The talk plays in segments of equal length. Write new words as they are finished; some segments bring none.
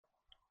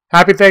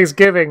Happy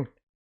Thanksgiving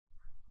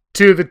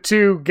to the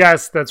two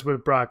guests that's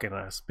with Brock and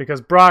us. Because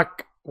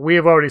Brock, we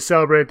have already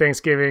celebrated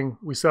Thanksgiving.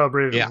 We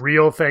celebrated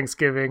real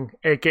Thanksgiving,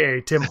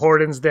 a.k.a. Tim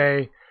Hortons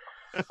Day,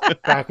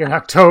 back in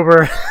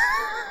October.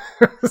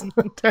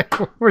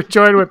 We're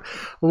joined with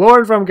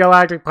Lauren from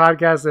Galactic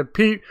Podcast and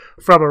Pete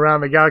from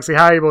Around the Galaxy.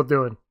 How are you both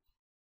doing?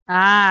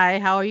 Hi,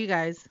 how are you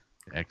guys?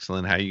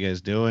 Excellent. How you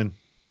guys doing?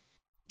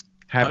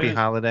 Happy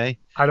holiday.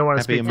 I don't want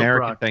to Happy speak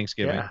American for Brock.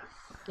 Thanksgiving. Yeah.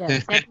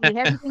 Yes,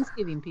 happy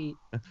Thanksgiving, Pete.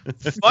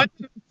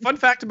 Fun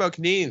fact about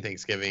Canadian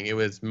Thanksgiving: it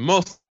was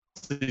mostly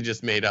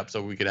just made up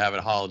so we could have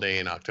a holiday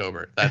in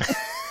October. That's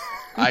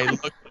I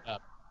looked it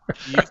up.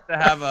 We used to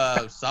have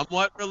a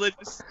somewhat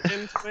religious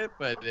into it,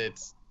 but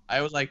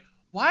I was like,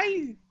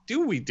 why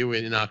do we do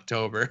it in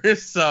October?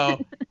 So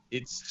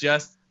it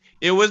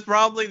was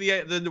probably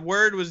the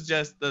word was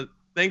just the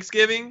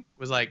Thanksgiving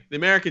was like the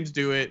Americans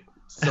do it,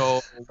 so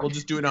we'll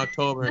just do it in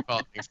October and call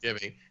it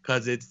Thanksgiving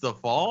because it's the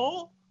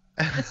fall.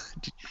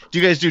 Do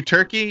you guys do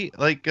turkey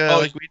like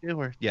we do?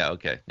 Or yeah,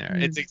 okay, all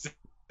right. It's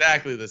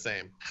exactly the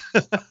same.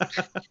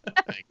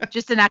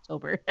 Just in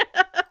October.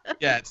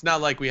 Yeah, it's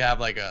not like we have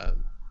like a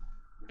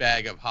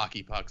bag of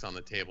hockey pucks on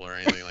the table or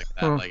anything like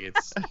that. Like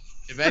it's,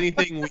 if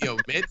anything, we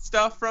omit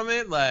stuff from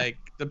it, like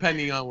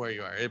depending on where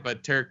you are.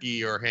 But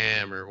turkey or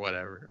ham or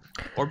whatever,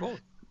 or both.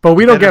 But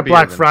we don't get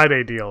Black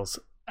Friday deals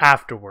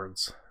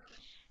afterwards.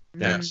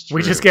 That's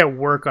we just get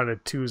work on a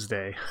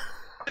Tuesday.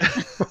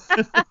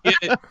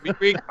 We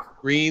read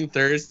Green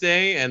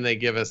Thursday, and they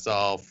give us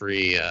all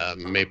free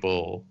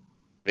maple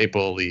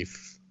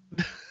leaf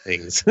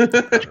things. No.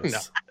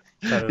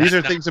 These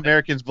are things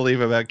Americans believe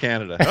about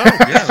Canada. Oh,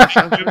 yeah, that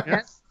sounds good.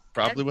 Yeah.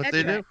 Probably what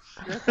they do.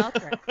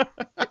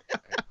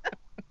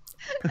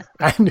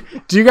 And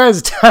do you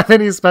guys have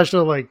any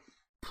special do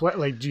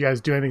you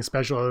guys do anything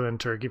special other than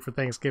turkey for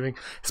Thanksgiving?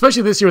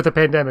 Especially this year with the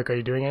pandemic, are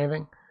you doing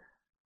anything?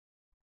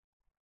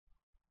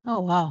 Oh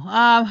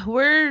wow.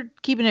 We're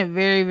keeping it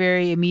very,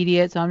 very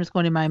immediate. So I'm just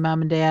going to my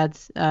mom and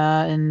dad's,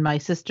 and my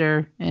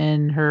sister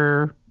and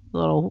her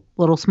little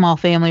small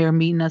family are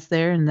meeting us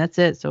there, and that's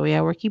it. So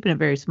yeah, we're keeping it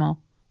very small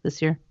this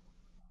year.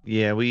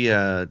 Yeah, we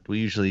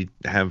usually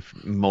have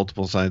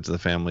multiple sides of the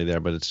family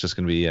there, but it's just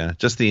going to be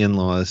just the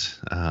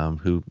in-laws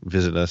who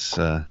visit us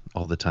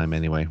all the time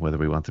anyway, whether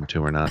we want them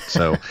to or not.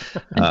 So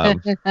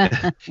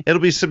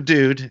it'll be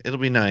subdued. It'll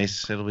be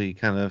nice. It'll be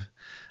kind of,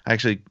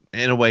 actually,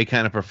 in a way,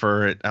 kind of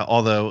prefer it.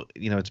 Although,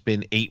 it's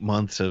been 8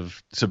 months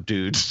of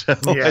subdued. So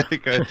yeah.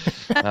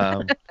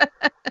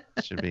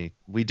 Should be.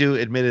 We do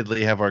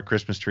admittedly have our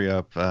Christmas tree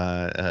up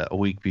a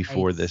week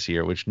before this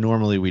year, which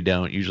normally we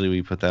don't. Usually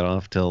we put that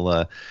off till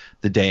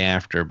the day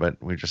after, but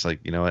we're just like,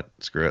 you know what?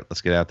 Screw it.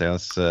 Let's get out there.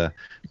 Let's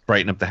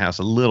brighten up the house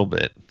a little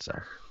bit. So.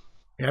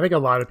 Yeah, I think a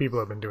lot of people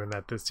have been doing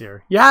that this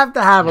year. You have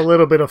to have a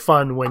little bit of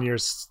fun when you're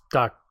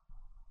stuck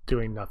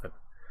doing nothing.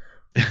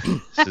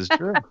 This is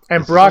true.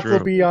 And Brock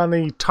will be on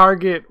the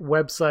Target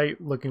website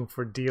looking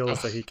for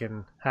deals that he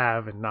can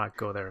have and not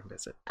go there and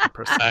visit in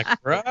person.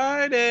 Black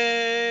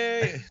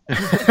Friday.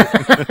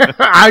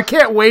 I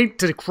can't wait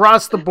to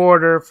cross the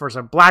border for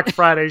some Black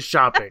Friday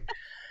shopping.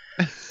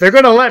 They're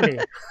going to let me.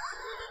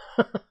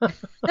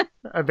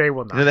 They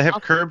will not. They have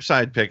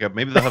curbside pickup.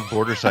 Maybe they'll have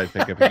border side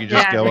pickup. You can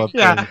just go up.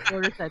 Yeah.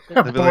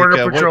 And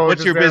border patrol.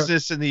 What's your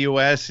business in the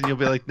U.S.? And you'll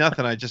be like,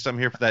 nothing. I'm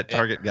here for that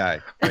Target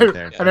guy. Right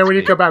there. And then when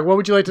you come back, what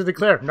would you like to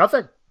declare?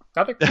 Nothing.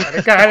 I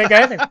didn't get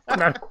anything.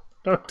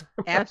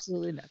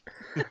 Absolutely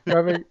nothing.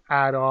 Nothing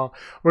at all.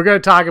 We're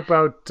going to talk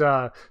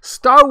about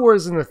Star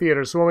Wars in the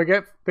theater. So when we're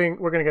going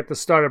to get the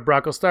started.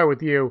 Brock, I'll start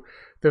with you.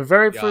 The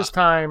very first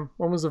time,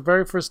 when was the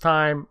very first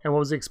time, and what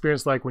was the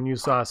experience like when you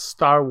saw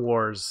Star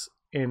Wars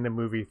in the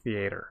movie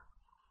theater?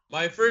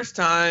 My first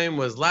time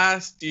was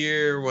last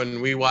year when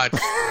we watched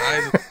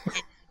Rise of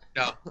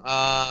No.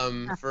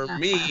 For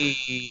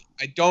me,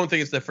 I don't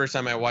think it's the first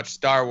time I watched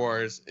Star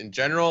Wars in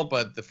general,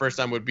 but the first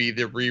time would be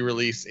the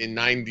re-release in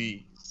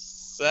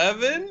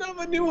 97 of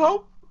A New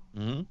Hope.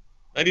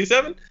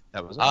 97?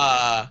 That was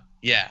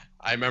yeah,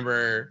 I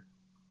remember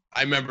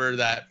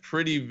that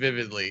pretty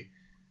vividly.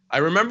 I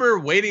remember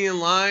waiting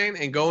in line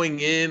and going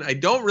in. I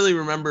don't really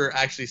remember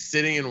actually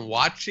sitting and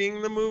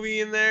watching the movie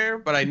in there,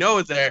 but I know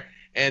it's there.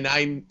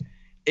 And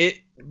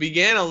it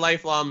began a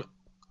lifelong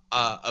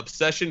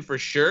obsession for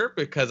sure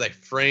because I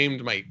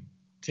framed my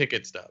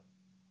ticket stub.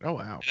 Oh,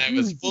 wow. And I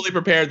was fully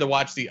prepared to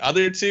watch the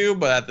other two,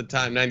 but at the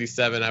time,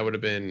 97, I would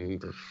have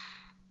been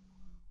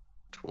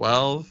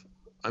 12.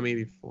 I'm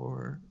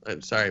 84.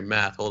 I'm sorry,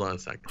 math. Hold on a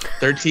second.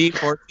 13,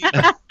 14.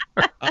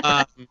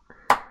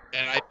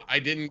 And I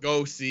didn't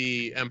go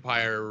see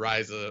Empire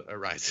Rise of the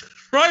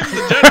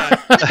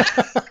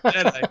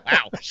Jedi.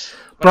 Wow.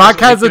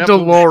 Brock has a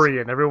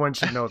DeLorean. Everyone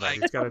should know that.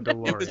 He's got a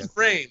DeLorean. It was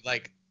framed.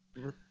 Like,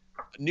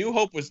 New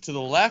Hope was to the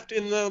left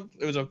it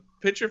was a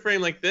picture frame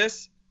like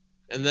this,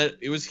 and then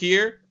it was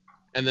here,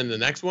 and then the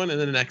next one, and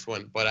then the next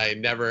one. But I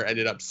never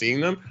ended up seeing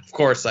them. Of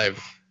course,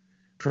 I've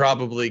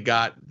probably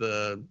got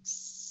the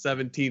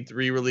 17th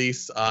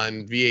re-release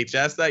on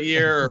VHS that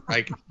year, or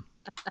like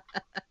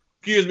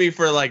excuse me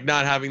for like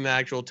not having the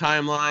actual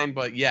timeline,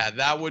 but yeah,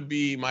 that would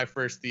be my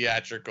first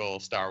theatrical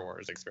Star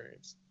Wars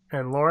experience.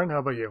 And Lauren, how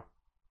about you?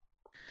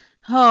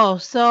 Oh,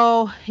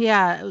 so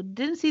yeah,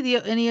 didn't see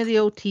any of the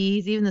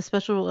OTs, even the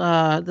special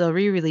the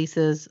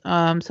re-releases.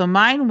 So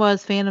mine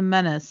was Phantom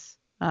Menace.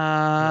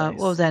 What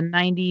was that,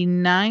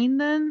 99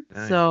 then?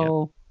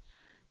 So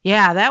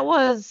yeah, that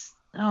was,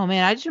 oh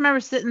man, I just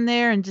remember sitting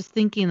there and just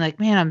thinking like,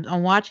 man,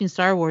 I'm watching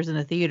Star Wars in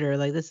a theater.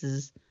 Like this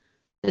is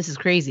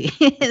crazy.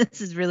 This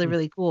is really,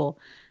 really cool.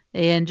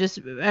 And just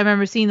I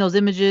remember seeing those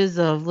images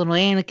of little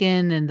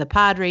Anakin and the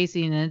pod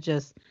racing, and it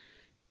just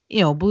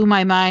blew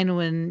my mind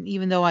when,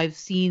 even though I've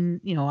seen,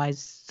 I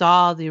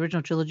saw the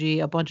original trilogy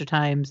a bunch of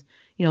times,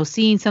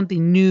 seeing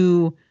something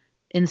new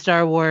in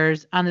Star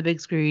Wars on the big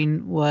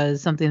screen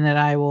was something that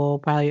I will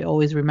probably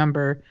always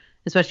remember,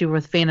 especially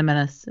with Phantom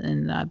Menace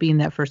and being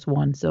that first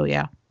one. So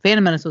yeah,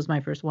 Phantom Menace was my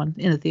first one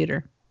in the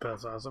theater.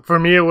 That's awesome. For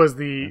me, it was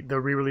the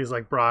re-release,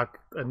 like Brock,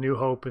 A New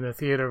Hope in the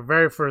theater,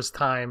 very first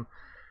time.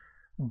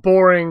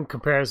 Boring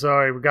compared.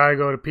 Sorry, we got to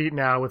go to Pete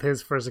now with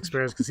his first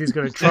experience because he's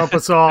going to trump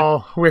us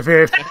all with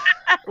it.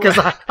 Because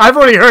I've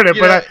already heard it,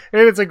 but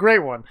it's a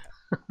great one.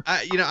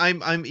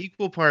 I'm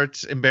equal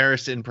parts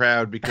embarrassed and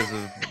proud because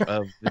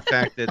of the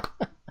fact that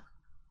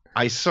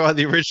I saw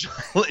the original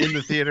in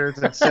the theaters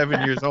at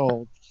 7 years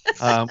old,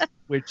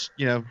 which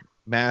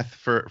math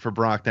for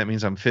Brock, that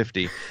means I'm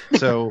 50.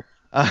 So,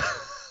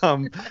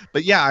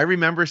 but yeah, I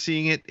remember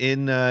seeing it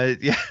in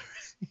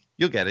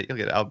you'll get it.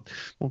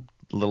 Well,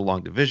 a little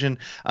long division.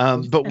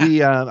 But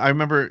I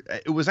remember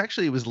it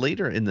was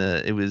later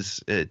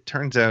it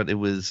turns out it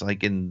was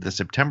like in the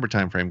September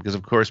timeframe, because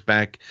of course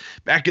back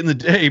in the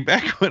day,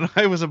 back when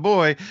I was a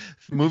boy,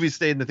 movies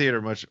stayed in the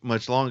theater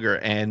much longer.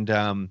 And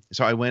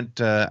so I went,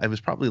 it was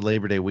probably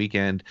Labor Day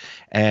weekend,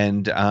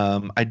 and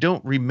I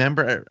don't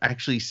remember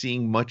actually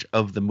seeing much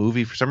of the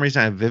movie. For some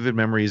reason I have vivid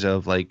memories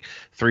of like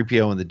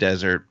 3PO in the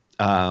desert,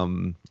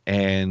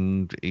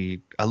 and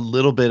a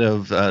little bit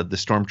of the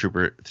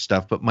Stormtrooper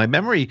stuff. But my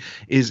memory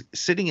is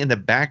sitting in the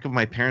back of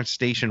my parents'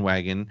 station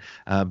wagon,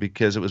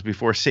 because it was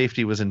before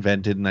safety was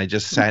invented, and I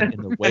just sat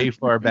in the way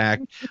far back.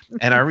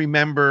 And I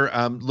remember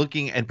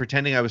looking and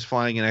pretending I was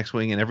flying an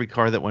X-Wing, and every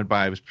car that went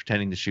by I was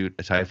pretending to shoot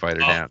a TIE fighter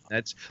down.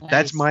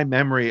 That's my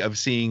memory of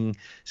seeing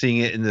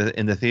it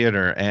in the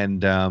theater.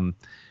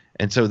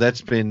 And so that's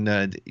been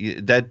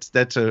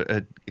that's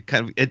a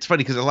kind of, it's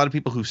funny because a lot of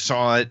people who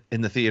saw it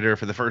in the theater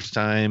for the first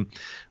time,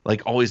 they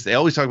always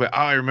talk about,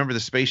 I remember the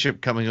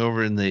spaceship coming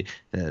over in the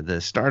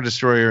Star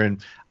Destroyer,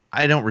 and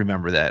I don't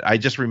remember that. I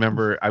just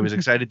remember I was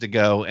excited to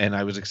go, and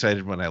I was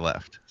excited when I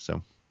left.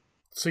 So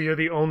you're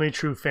the only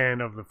true fan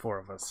of the four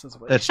of us, is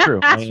what that's true.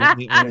 I am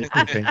the only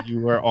true fan.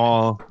 You are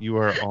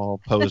all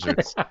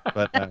posers,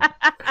 but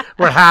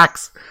we're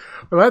hacks.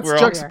 Well, let's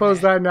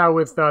juxtapose that now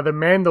with The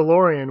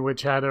Mandalorian,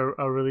 which had a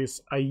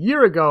release a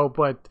year ago,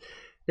 but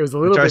it was a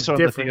little bit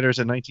different. I saw in the theaters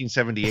in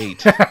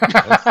 1978.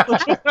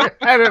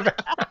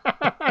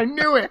 I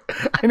knew it.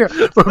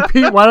 But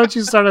Pete, why don't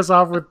you start us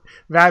off with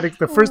that?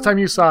 The first time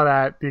you saw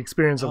that, the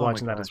experience of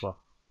watching that as well.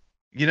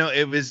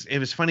 It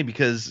was funny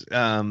because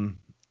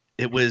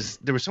there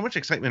was so much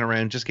excitement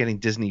around just getting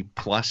Disney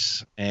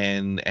Plus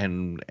and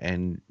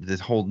this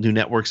whole new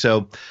network.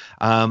 So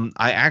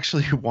I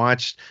actually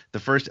watched the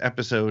first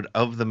episode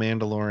of The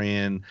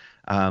Mandalorian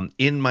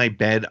in my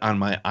bed on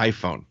my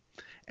iPhone,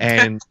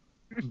 and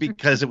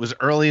because it was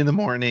early in the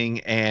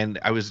morning and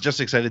I was just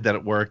excited that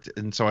it worked,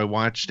 and so I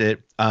watched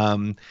it.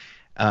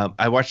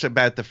 I watched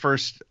about the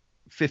first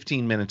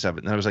 15 minutes of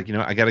it, and I was like,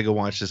 I got to go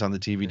watch this on the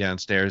TV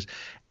downstairs.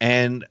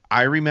 And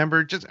I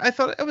remember I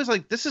thought, I was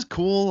like, this is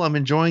cool. I'm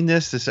enjoying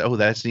this.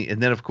 That's neat.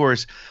 And then of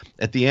course,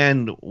 at the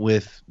end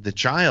with the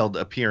child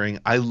appearing,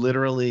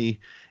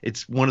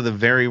 it's one of the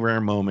very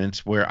rare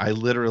moments where I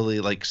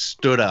literally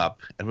stood up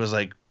and was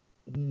like,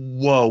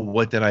 whoa,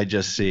 what did I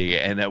just see?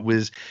 And it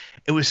was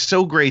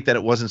so great that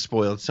it wasn't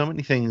spoiled. So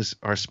many things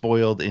are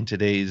spoiled in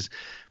today's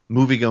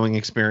movie-going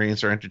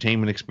experience or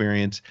entertainment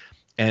experience.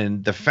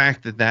 And the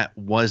fact that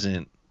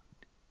wasn't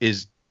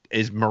is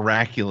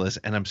miraculous,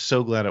 and I'm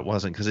so glad it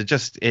wasn't, because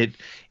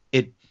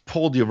it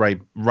pulled you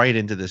right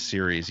into this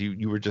series.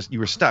 You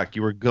were stuck.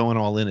 You were going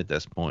all in at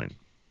this point.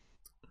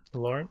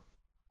 Lauren?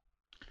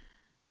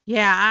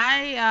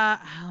 Yeah,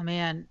 oh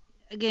man,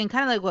 again,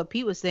 kind of like what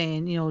Pete was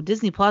saying.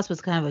 Disney Plus was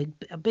kind of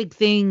a big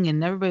thing,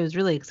 and everybody was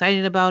really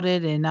excited about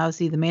it. And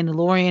obviously, The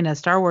Mandalorian, as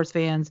Star Wars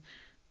fans,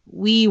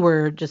 we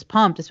were just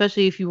pumped,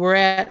 especially if you were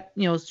at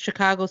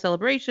Chicago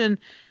Celebration.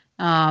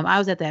 I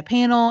was at that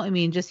panel. I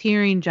mean, just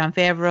hearing Jon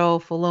Favreau,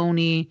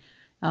 Filoni,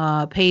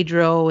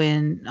 Pedro,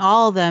 and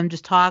all of them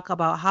just talk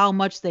about how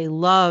much they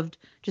loved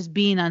just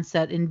being on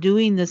set and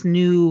doing this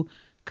new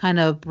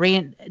kind of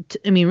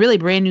really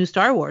brand new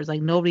Star Wars.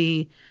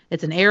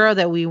 It's an era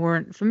that we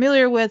weren't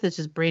familiar with. It's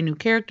just brand new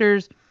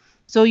characters.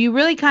 So you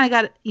really kind of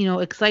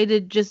got,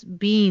 excited just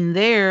being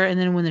there. And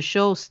then when the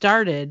show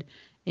started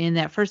in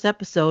that first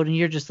episode, and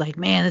you're just like,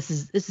 man, this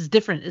is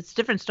different. It's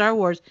different Star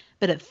Wars,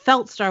 but it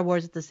felt Star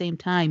Wars at the same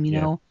time.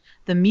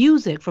 The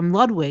music from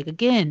Ludwig,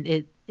 again,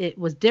 it it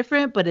was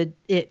different, but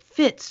it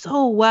fit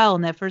so well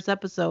in that first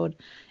episode,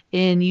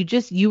 and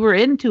you were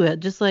into it,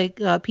 just like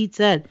Pete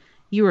said.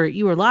 You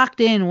were locked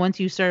in once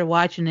you started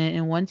watching it,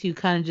 and once you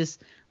kind of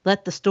just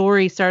let the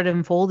story start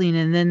unfolding,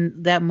 and then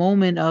that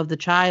moment of the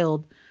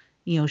child,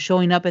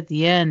 showing up at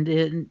the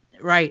end.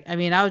 Right. I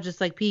mean, I was just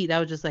like Pete. I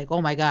was just like,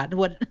 oh my God,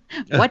 what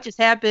just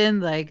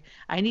happened? Like,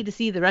 I need to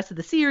see the rest of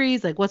the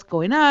series. Like, what's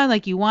going on?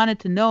 Like, you wanted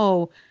to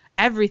know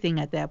everything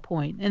at that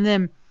point. And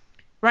then,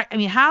 right. I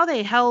mean, how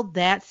they held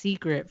that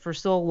secret for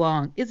so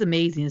long is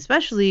amazing,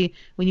 especially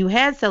when you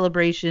had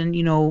Celebration,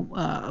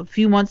 a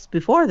few months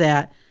before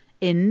that,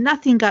 and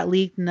nothing got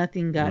leaked,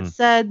 nothing got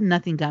said,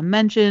 nothing got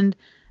mentioned.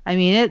 I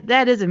mean,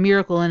 that is a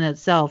miracle in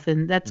itself,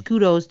 and that's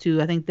kudos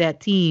to, I think, that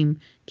team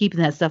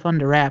keeping that stuff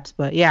under wraps.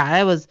 But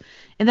yeah,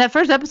 and that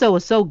first episode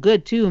was so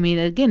good too. I mean,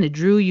 again, it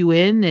drew you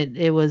in.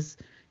 It was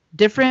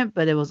different,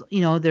 but it was,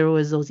 there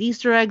was those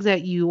Easter eggs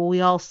that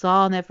we all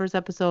saw in that first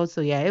episode. So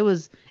yeah, it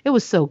was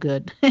so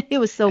good. It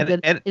was so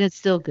good, and it's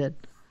still good.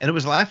 And it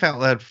was laugh out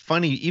loud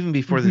funny even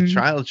before the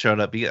child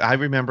showed up. I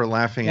remember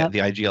laughing at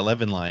the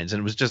IG-11 lines, and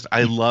it was just,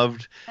 I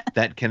loved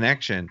that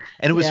connection.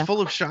 And it was full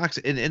of shocks.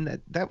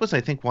 And that was, I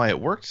think, why it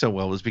worked so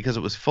well, was because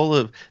it was full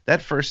of,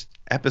 that first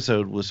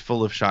episode was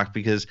full of shock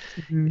because,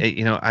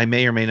 I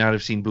may or may not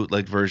have seen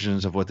bootleg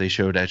versions of what they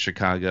showed at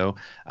Chicago.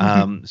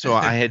 So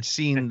I had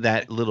seen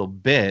that little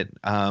bit,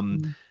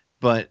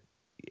 but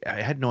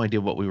I had no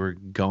idea what we were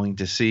going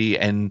to see.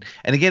 And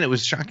again, it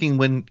was shocking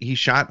when he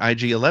shot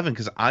IG-11,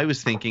 because I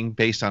was thinking,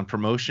 based on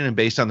promotion and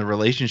based on the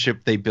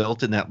relationship they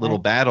built in that little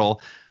battle,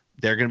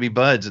 they're going to be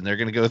buds and they're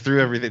going to go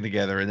through everything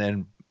together. And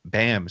then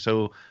bam.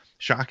 So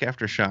shock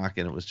after shock.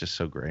 And it was just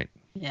so great.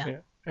 Yeah.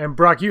 And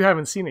Brock, you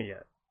haven't seen it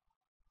yet.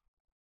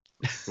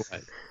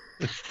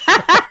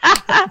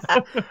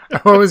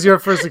 What was your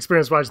first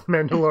experience watching The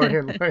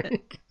Mandalorian?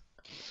 Like?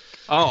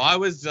 Oh, I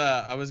was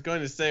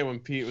going to say, when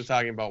Pete was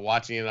talking about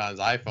watching it on his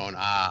iPhone,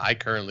 I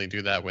currently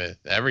do that with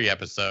every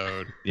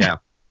episode. Yeah.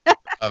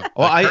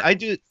 I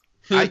do.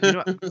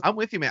 I'm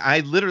with you, man. I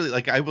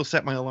literally, I will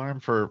set my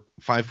alarm for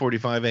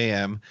 5:45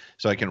 a.m.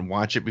 so I can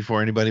watch it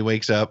before anybody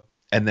wakes up,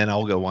 and then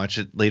I'll go watch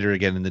it later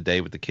again in the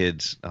day with the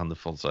kids on the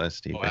full size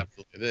TV. Oh,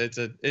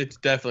 absolutely. It's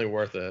definitely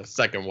worth a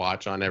second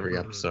watch on every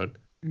episode.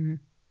 Mm-hmm.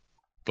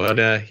 But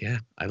yeah,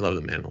 I love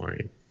The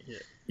Mandalorian. Yeah.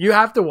 You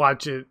have to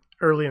watch it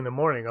early in the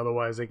morning,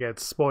 otherwise it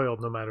gets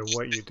spoiled no matter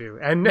what you do.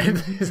 And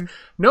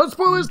no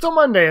spoilers till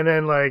Monday, and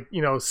then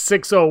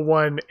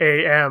 6:01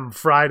 a.m.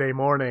 Friday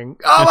morning.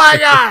 Oh my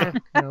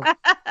God!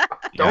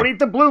 Don't eat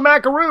the blue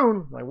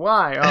macaroon. Like,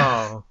 why?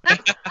 Oh.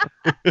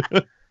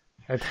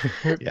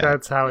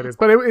 That's how it is.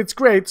 But it's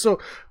great. So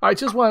I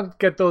just want to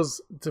get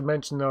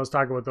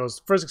talk about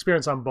those first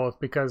experience on both,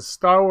 because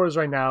Star Wars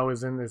right now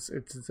is in it's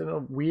in a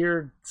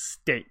weird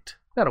state.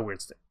 Not a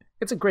weird state.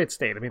 It's a great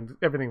state. I mean,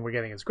 everything we're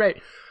getting is great.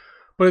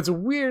 But it's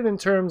weird in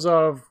terms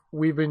of,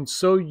 we've been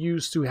so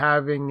used to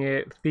having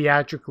it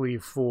theatrically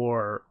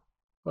for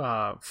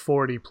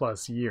 40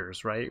 plus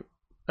years, right?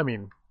 I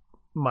mean,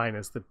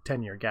 minus the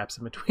 10-year gaps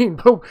in between.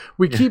 But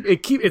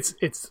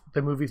it's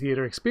the movie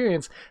theater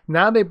experience.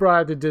 Now they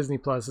brought it to Disney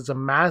Plus. It's a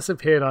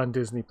massive hit on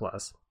Disney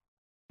Plus.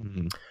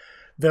 Mm-hmm.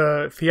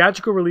 The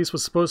theatrical release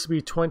was supposed to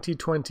be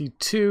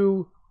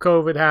 2022.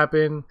 COVID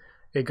happened.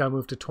 It got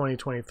moved to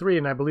 2023,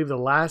 and I believe the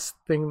last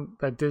thing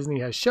that Disney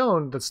has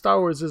shown, that Star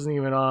Wars isn't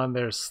even on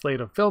their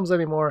slate of films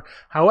anymore.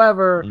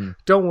 However,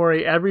 don't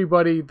worry,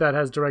 everybody that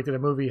has directed a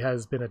movie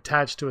has been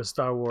attached to a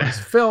Star Wars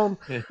film.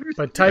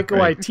 But Taika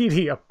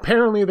Waititi,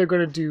 apparently they're going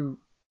to do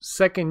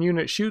second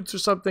unit shoots or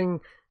something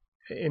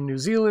in New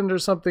Zealand or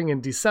something in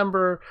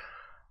December.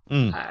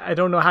 I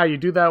don't know how you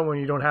do that when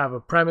you don't have a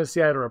premise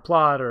yet, or a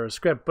plot, or a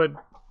script, but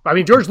I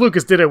mean, George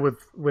Lucas did it with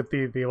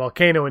the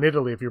volcano in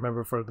Italy, if you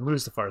remember, for the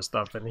Mustafar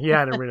stuff, and he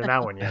hadn't written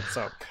that one yet.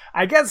 So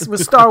I guess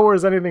with Star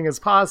Wars, anything is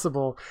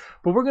possible.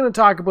 But we're going to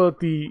talk about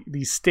the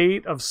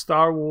state of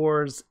Star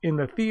Wars in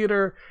the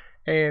theater,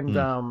 and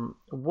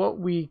what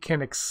we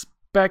can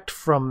expect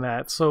from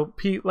that. So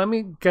Pete, let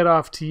me start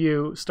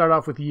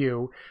off with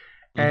you,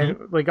 and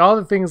all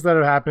the things that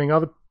are happening,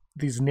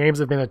 these names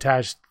have been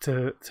attached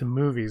to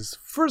movies.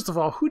 First of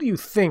all, who do you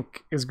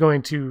think is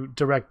going to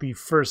direct the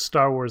first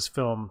Star Wars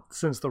film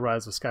since The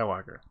Rise of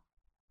Skywalker?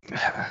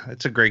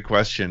 That's a great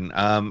question.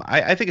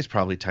 I think it's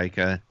probably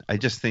Taika. I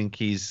just think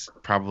he's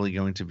probably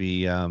going to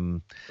be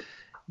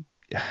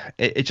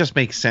it just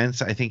makes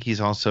sense. I think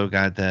he's also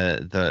got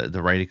the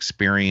right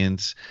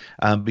experience,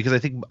 because I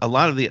think a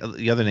lot of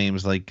the other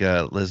names, like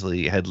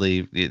Leslie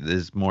Headley,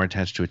 is more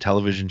attached to a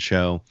television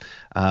show.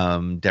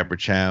 Deborah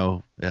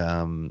Chow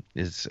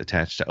is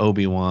attached to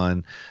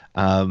Obi-Wan,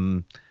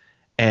 and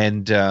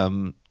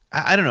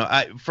I don't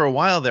know. For a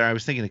while there, I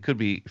was thinking it could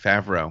be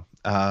Favreau,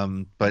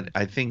 but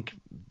I think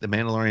The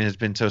Mandalorian has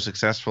been so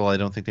successful, I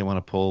don't think they want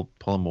to pull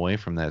him away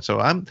from that. So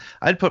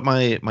I'd put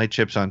my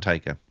chips on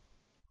Taika.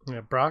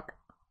 Yeah, Brock.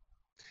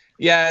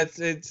 Yeah,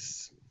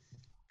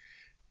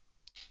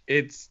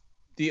 it's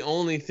the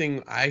only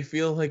thing I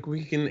feel like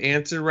we can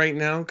answer right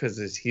now,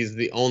 because he's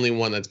the only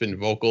one that's been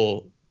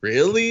vocal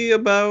really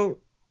about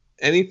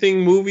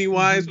anything movie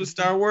wise with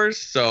Star Wars.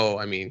 So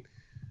I mean,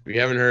 we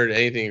haven't heard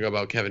anything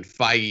about Kevin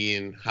Feige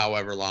in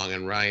however long,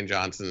 and Rian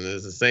Johnson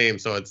is the same.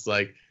 So it's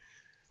like,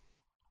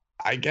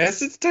 I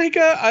guess it's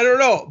Taika. I don't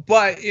know,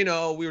 but you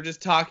know, we were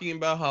just talking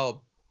about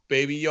how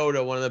Baby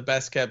Yoda, one of the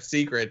best kept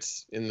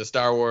secrets in the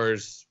Star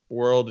Wars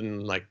world in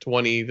like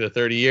 20 to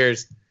 30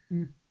 years.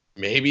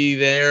 Maybe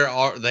there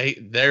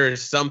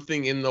is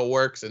something in the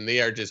works, and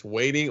they are just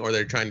waiting, or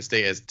they're trying to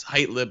stay as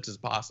tight-lipped as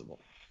possible.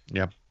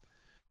 Yep.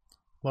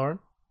 Lauren?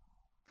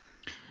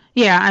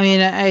 Yeah, I mean,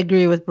 I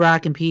agree with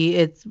Brock and Pete.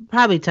 It's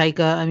probably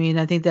Taika. I mean,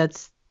 I think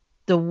that's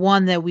the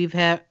one that we've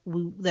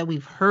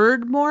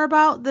heard more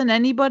about than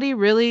anybody,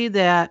 really.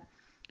 That,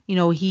 you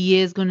know, he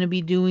is going to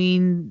be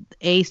doing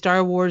a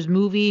Star Wars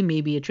movie,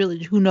 maybe a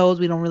trilogy. Who knows?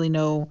 We don't really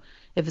know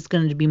if it's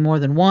going to be more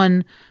than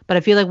one. But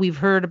I feel like we've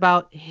heard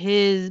about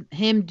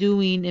him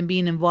doing and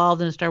being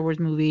involved in a Star Wars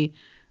movie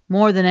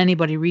more than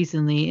anybody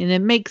recently, and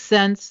it makes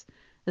sense,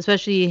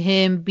 especially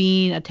him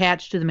being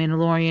attached to the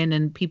Mandalorian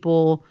and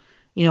people,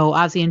 you know,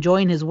 obviously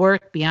enjoying his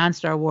work beyond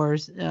Star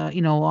Wars.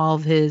 You know, all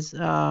of his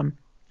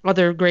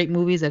other great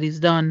movies that he's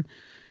done.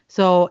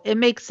 So it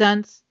makes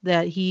sense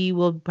that he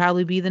will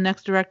probably be the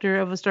next director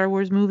of a Star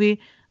Wars movie.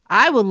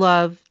 I would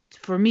love,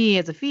 for me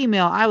as a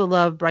female, I would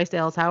love Bryce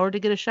Dallas Howard to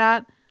get a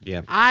shot.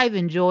 Yeah. I've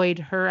enjoyed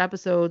her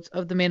episodes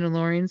of The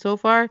Mandalorian so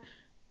far.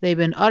 They've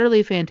been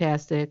utterly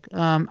fantastic.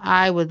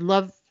 I would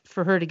love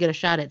for her to get a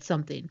shot at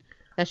something.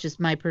 That's just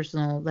my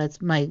personal, that's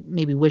my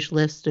maybe wish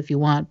list if you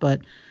want.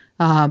 But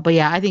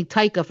yeah, I think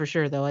Taika for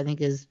sure, though, I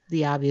think is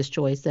the obvious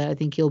choice. That I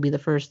think he'll be the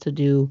first to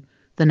do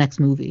the next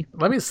movie.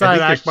 Let me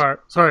side Akbar.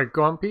 Sorry,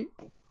 go on, Pete.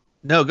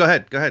 No, go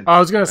ahead. I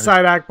was going to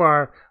side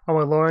Akbar on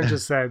what Lauren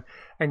just said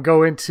and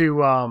go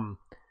into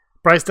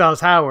Bryce Dallas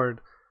Howard.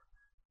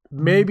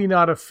 Maybe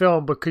not a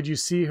film, but could you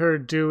see her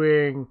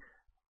doing,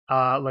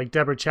 like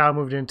Deborah Chow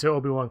moved into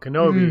Obi-Wan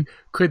Kenobi?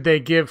 Could they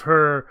give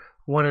her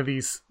one of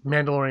these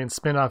Mandalorian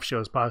spin-off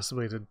shows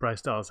possibly to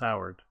Bryce Dallas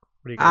Howard?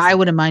 What do you guys think?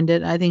 Wouldn't mind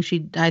it. I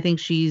think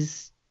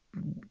she's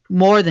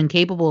more than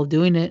capable of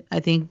doing it.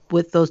 I think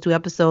with those 2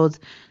 episodes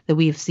that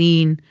we've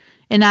seen,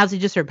 and obviously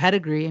just her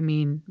pedigree. I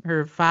mean,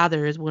 her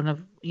father is one of,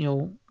 you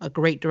know, a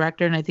great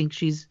director, and I think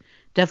she's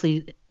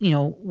definitely, you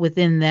know,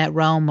 within that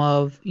realm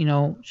of, you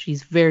know,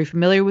 she's very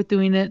familiar with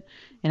doing it,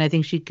 and I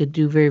think she could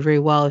do very, very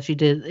well if she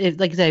did,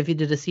 like I said, if you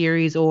did a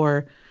series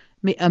or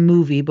a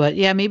movie. But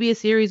yeah, maybe a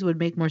series would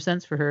make more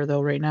sense for her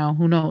though right now.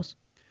 Who knows?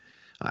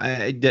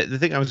 The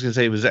thing I was going to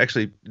say was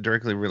actually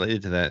directly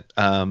related to that,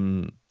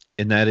 and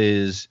that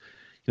is,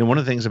 you know, one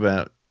of the things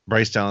about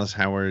Bryce Dallas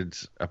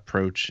Howard's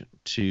approach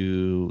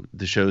to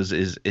the shows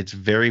is it's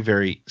very,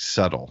 very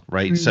subtle,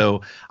 right?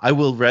 So I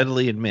will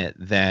readily admit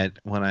that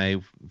when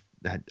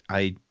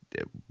I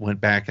went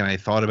back and I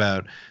thought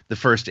about the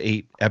first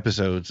 8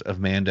 episodes of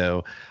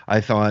Mando,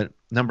 I thought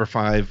number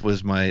 5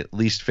 was my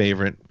least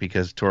favorite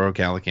because Toro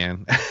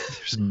Calican.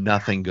 There's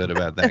nothing good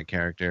about that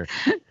character.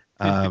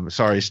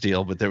 Sorry,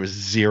 Steele, but there was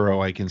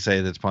 0 I can say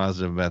that's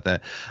positive about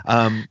that.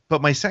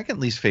 But my second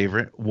least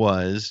favorite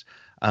was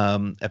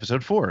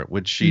episode 4,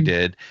 which she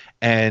did.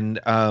 And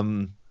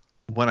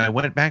when I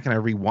went back and I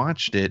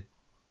rewatched it,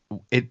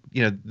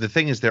 you know, the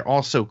thing is they're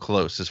all so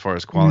close as far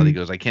as quality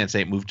goes. I can't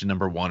say it moved to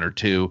number 1 or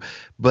 2,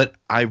 but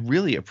I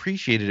really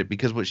appreciated it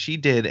because what she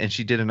did, and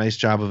she did a nice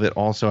job of it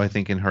also, I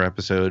think, in her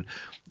episode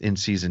in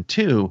season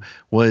 2,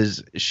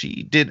 was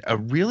she did a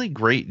really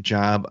great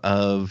job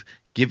of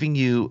giving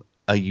you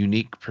a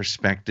unique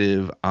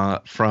perspective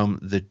from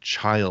the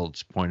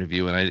child's point of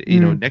view. And you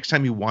know, next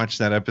time you watch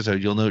that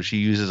episode, you'll note she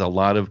uses a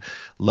lot of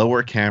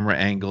lower camera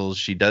angles.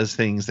 She does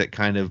things that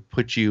kind of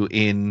put you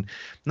in,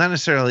 not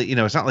necessarily, you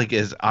know, it's not like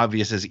as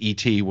obvious as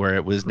E.T. where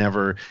it was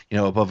never, you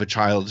know, above a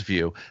child's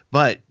view,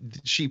 but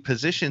she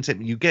positions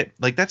it. You get,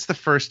 like, that's the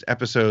first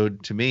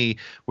episode to me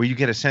where you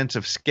get a sense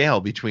of scale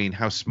between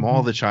how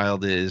small the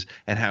child is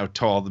and how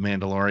tall the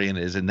Mandalorian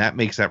is. And that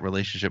makes that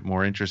relationship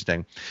more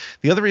interesting.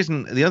 The other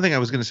thing I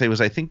was going to say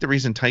was I think the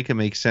reason Taika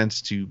makes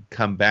sense to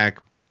come back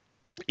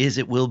is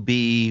it will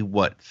be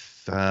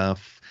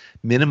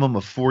minimum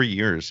of 4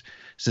 years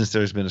since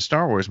there's been a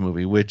Star Wars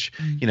movie, which,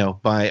 you know,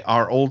 by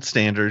our old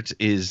standards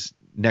is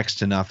next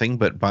to nothing,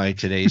 but by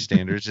today's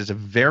standards is a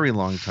very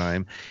long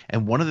time.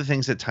 And one of the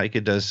things that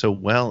Taika does so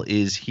well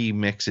is he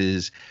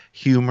mixes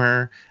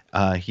humor,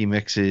 he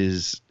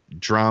mixes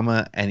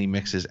drama, and he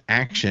mixes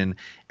action,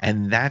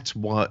 and that's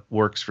what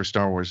works for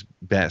Star Wars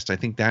best. I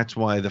think that's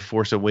why The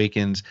Force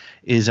Awakens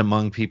is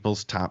among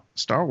people's top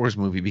Star Wars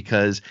movie,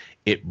 because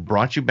it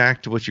brought you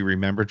back to what you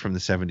remembered from the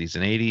 70s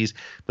and 80s,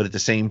 but at the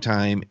same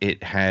time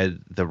it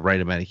had the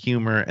right amount of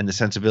humor and the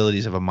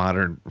sensibilities of a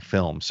modern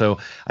film. So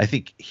I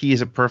think he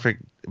is a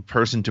perfect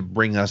person to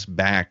bring us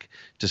back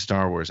to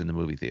Star Wars in the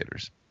movie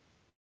theaters.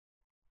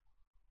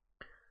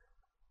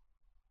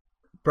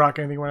 Brock,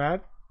 anything you want to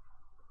add?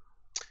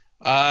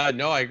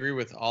 No, I agree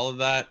with all of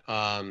that.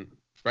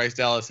 Bryce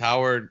Dallas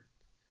Howard,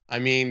 I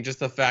mean, just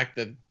the fact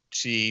that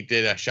she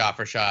did a shot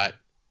for shot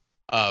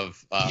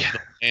of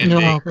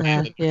the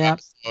landing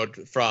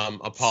episode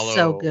from Apollo.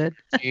 So good.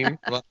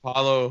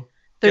 Apollo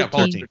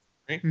 13.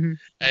 Right? And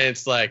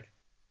it's like,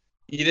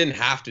 you didn't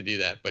have to do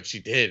that, but she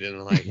did,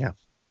 and like, Yeah.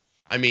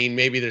 I mean,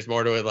 maybe there's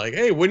more to it. Like,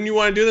 hey, wouldn't you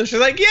want to do this? She's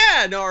like,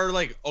 yeah, no, or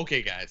like,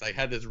 okay, guys, I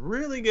had this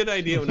really good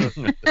idea when I was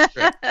writing the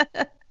script.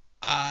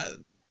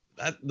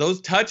 Those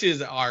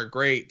touches are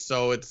great.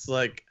 So it's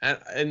like,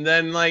 and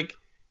then like,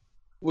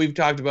 we've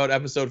talked about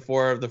episode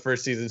 4 of the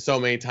first season so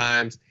many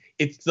times.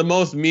 It's the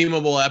most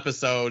memeable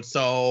episode.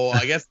 So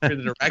I guess if you're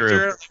the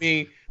director, I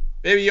mean,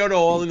 maybe Yoda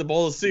holding the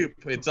bowl of soup.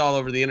 It's all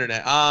over the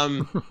internet.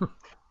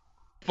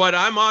 But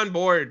I'm on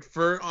board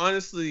for,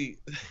 honestly,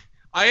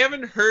 I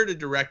haven't heard a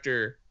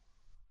director,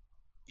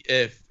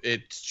 if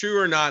it's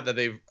true or not, that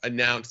they've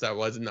announced that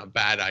wasn't a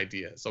bad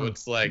idea. So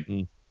it's like,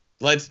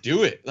 let's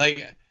do it.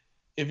 Like,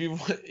 if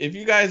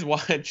you guys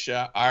watch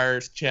our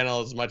channel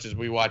as much as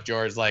we watch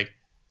yours, like,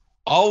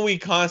 all we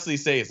constantly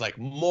say is like,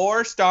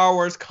 more Star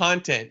Wars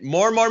content,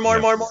 more.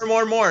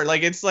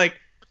 Like, it's like,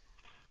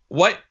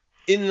 what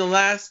in the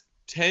last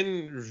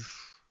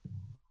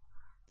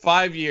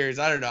 5 years,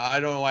 I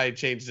don't know why I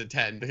changed to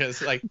 10,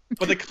 because like,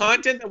 but the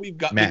content that we've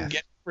been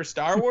getting for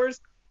Star Wars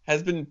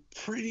has been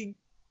pretty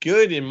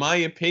good, in my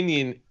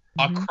opinion,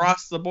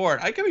 across the board.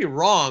 I could be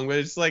wrong, but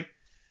it's like,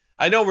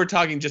 I know we're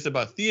talking just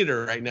about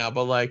theater right now,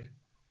 but like,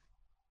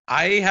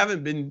 I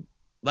haven't been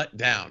let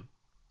down,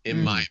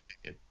 in my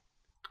opinion.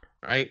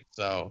 Right?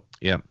 So,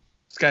 yeah,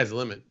 sky's the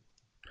limit.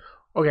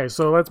 Okay,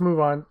 so let's move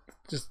on.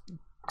 Just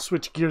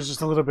switch gears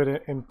just a little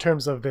bit in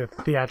terms of the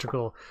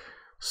theatrical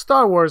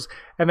Star Wars.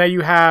 And then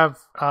you have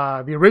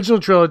the original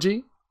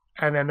trilogy,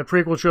 and then the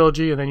prequel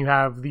trilogy, and then you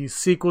have the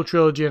sequel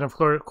trilogy, and of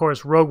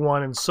course Rogue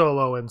One and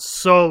Solo. And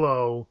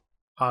Solo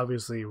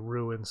obviously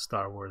ruined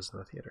Star Wars in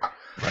the theater.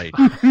 Right.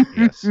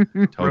 Yes.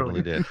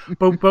 Totally did.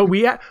 But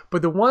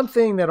the one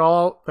thing that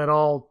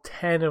all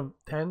 10 of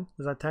 10,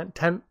 is that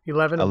 10,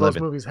 11 of those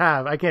movies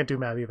have, I can't do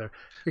math either.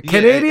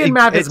 Canadian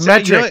math is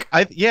metric.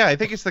 I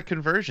think it's the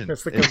conversion.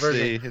 It's the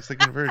conversion. It's the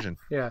conversion.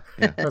 Yeah.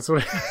 That's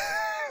what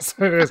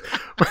it is.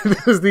 But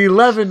there's the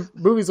 11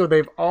 movies where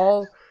they've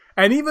all,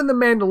 and even The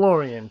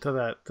Mandalorian to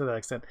that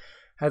extent,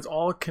 has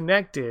all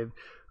connected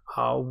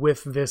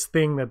with this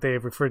thing that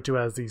they've referred to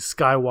as the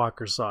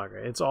Skywalker saga.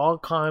 It's all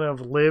kind of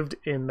lived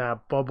in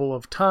that bubble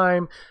of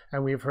time,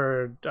 and we've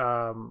heard,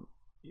 some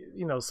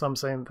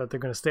saying that they're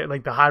going to stay,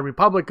 like the High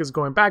Republic is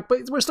going back,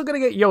 but we're still going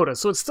to get Yoda,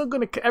 so it's still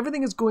going to,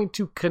 everything is going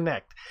to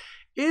connect.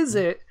 Is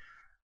it,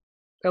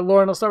 and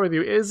Lauren, I'll start with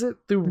you, is it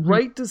the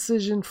right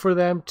decision for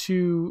them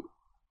to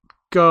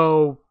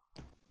go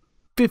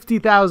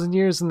 50,000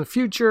 years in the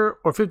future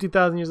or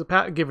 50,000 years of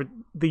past? Give it,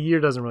 the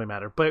year doesn't really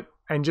matter,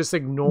 and just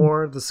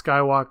ignore the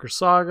Skywalker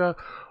saga?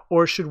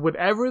 Or should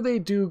whatever they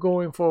do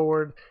going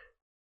forward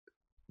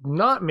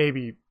not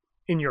maybe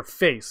in your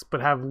face,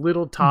 but have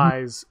little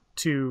ties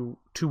to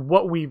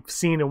what we've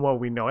seen and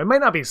what we know? It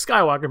might not be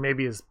Skywalker,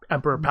 maybe as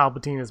Emperor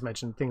Palpatine has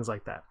mentioned, things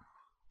like that.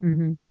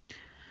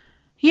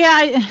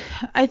 Yeah,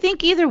 I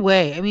think either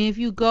way. I mean, if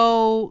you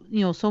go,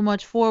 so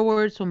much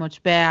forward, so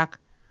much back,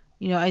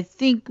 I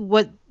think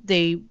what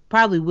they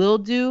probably will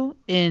do,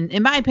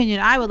 in my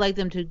opinion, I would like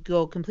them to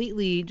go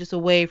completely just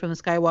away from the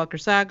Skywalker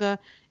saga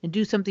and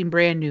do something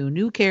brand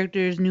new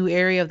characters, new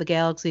area of the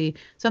galaxy,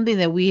 something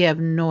that we have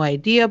no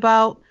idea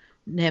about,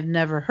 have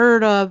never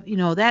heard of.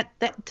 That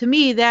to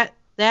me, that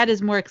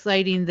is more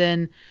exciting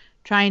than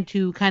trying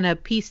to kind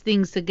of piece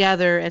things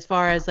together as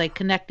far as like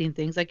connecting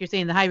things. Like you're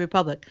saying, the High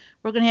Republic,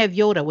 we're going to have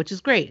Yoda, which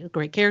is great, a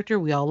great character.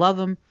 We all love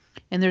him.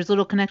 And there's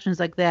little connections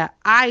like that.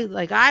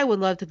 I would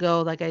love to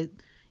go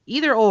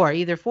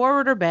either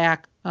forward or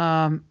back.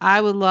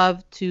 I would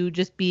love to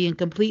just be in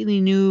completely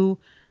new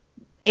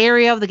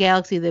area of the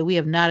galaxy that we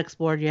have not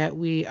explored yet.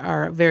 We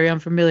are very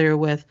unfamiliar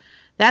with.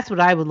 That's what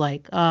I would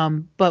like.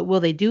 But will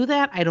they do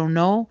that? I don't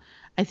know.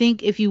 I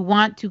think if you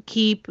want to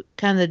keep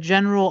kind of the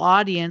general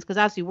audience, because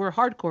obviously we're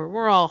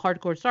all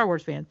hardcore Star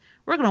Wars fans.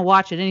 We're going to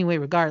watch it anyway,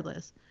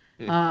 regardless.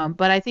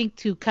 But I think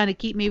to kind of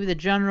keep maybe the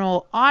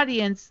general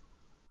audience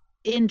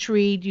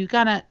intrigued, you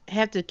kind of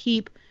have to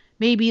keep,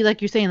 maybe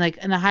like you're saying, like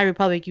in the High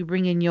Republic, you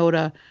bring in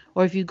Yoda,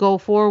 or if you go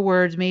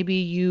forwards, maybe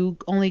you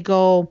only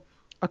go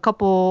a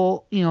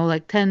couple,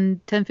 like 10,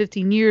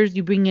 15 years,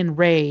 you bring in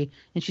Rey,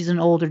 and she's an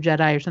older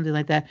Jedi or something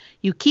like that.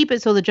 You keep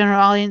it so the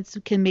general audience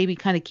can maybe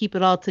kind of keep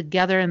it all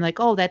together and like,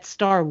 oh, that's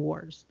Star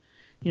Wars,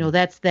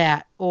 that's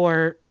that,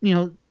 or,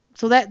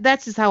 so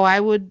that's just how I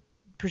would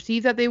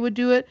perceive that they would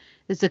do it,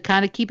 is to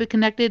kind of keep it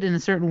connected in a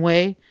certain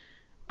way.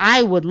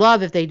 I would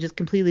love if they just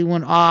completely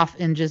went off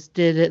and just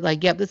did it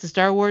like, yep, this is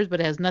Star Wars, but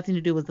it has nothing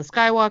to do with the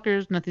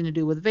Skywalkers, nothing to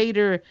do with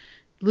Vader,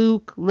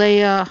 Luke,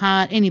 Leia,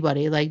 Han,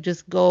 anybody. Like,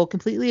 just go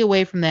completely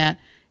away from that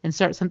and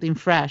start something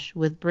fresh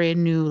with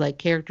brand new like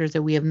characters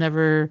that we have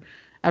never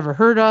ever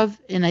heard of.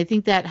 And I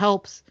think that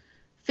helps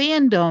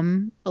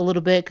fandom a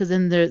little bit, because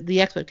then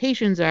the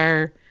expectations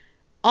are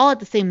all at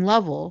the same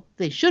level.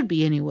 They should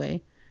be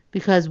anyway,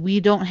 because we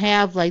don't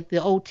have like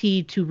the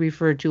OT to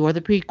refer to, or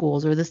the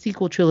prequels or the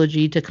sequel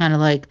trilogy to kind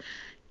of like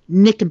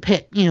nick and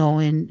pick,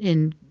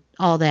 and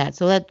all that.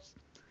 So that's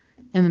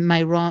in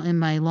my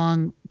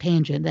long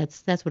tangent.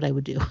 That's what I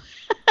would do.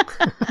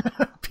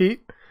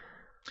 Pete?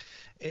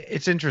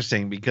 It's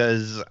interesting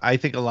because I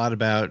think a lot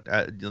about,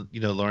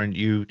 Lauren,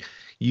 you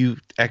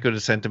echoed a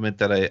sentiment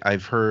that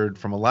I've heard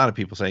from a lot of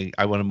people saying,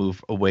 I want to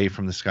move away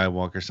from the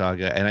Skywalker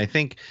saga. And I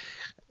think,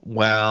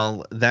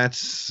 well,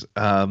 that's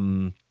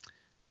and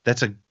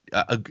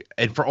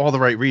for all the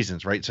right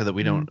reasons, right? So that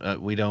we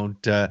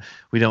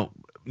don't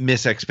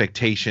miss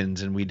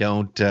expectations, and we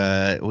don't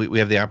we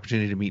have the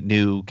opportunity to meet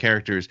new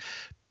characters.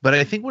 But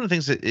I think one of the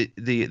things that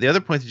the other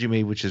point that you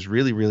made, which is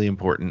really, really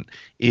important,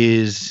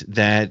 is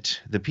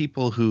that the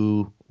people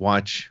who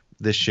watch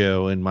this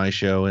show and my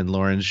show and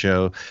Lauren's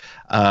show,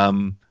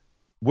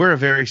 we're a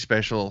very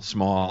special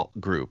small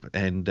group,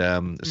 and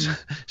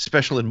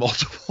special in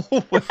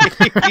multiple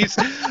ways.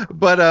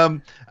 But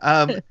and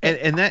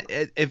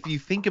that, if you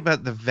think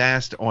about the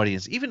vast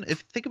audience, even if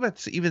think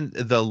about even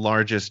the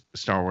largest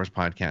Star Wars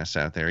podcasts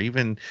out there,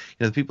 even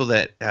the people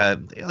that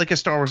like a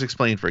Star Wars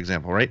Explained, for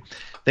example, right?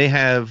 They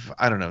have,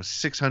 I don't know,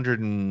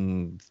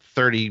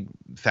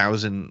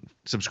 630,000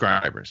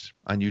 subscribers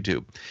on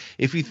YouTube.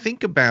 If you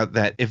think about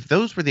that, if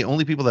those were the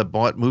only people that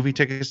bought movie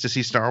tickets to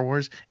see Star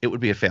Wars, it would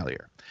be a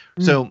failure.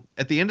 So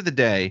at the end of the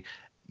day,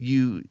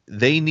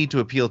 they need to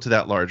appeal to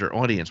that larger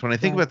audience. When I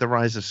think about The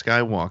Rise of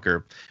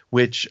Skywalker,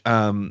 which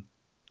I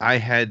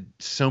had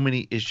so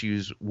many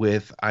issues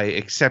with, I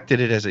accepted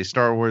it as a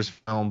Star Wars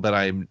film, but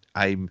I'm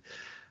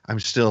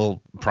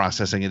still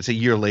processing it. It's a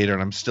year later,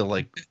 and I'm still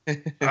like,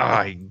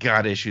 I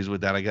got issues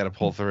with that. I got to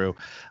pull through.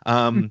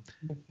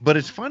 But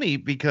it's funny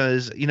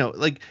because,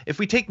 like if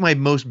we take my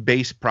most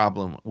base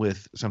problem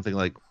with something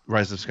like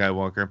Rise of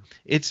Skywalker,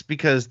 it's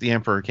because the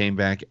Emperor came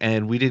back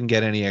and we didn't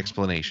get any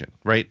explanation,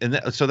 right?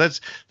 And so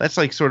that's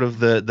like sort of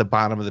the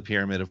bottom of the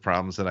pyramid of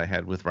problems that I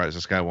had with Rise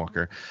of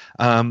Skywalker.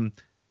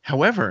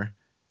 However,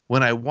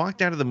 when I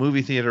walked out of the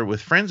movie theater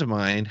with friends of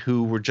mine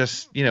who were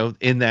just,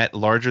 in that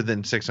larger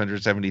than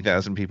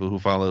 670,000 people who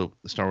follow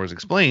Star Wars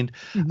Explained,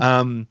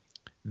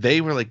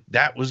 they were like,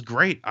 that was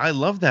great. I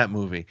love that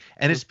movie.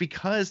 And it's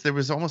because there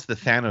was almost the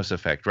Thanos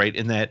effect, right?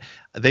 In that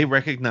they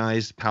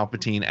recognized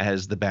Palpatine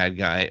as the bad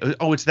guy.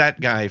 Oh, it's that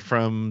guy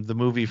from the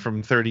movie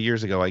from 30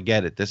 years ago. I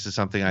get it. This is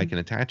something I can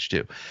attach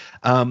to.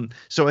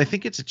 So I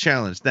think it's a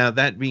challenge. Now,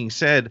 that being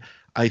said,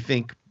 I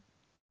think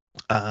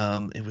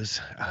it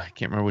was, I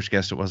can't remember which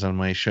guest it was on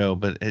my show,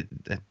 but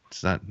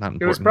it's not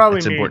important. It was probably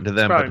it's me. important to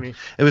them, but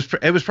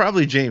it was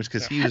probably James,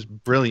 because he was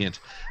brilliant.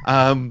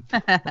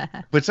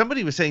 But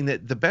somebody was saying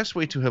that the best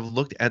way to have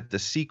looked at the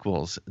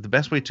sequels, the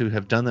best way to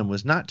have done them,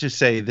 was not to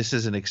say this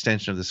is an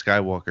extension of the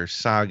Skywalker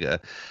saga,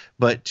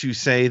 but to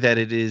say that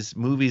it is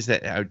movies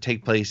that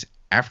take place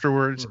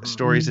afterwards,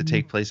 stories that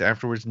take place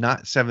afterwards,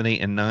 not 7, 8,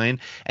 and 9.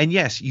 And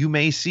yes, you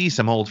may see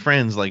some old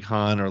friends like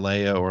Han or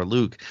Leia or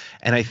Luke,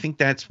 and I think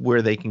that's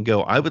where they can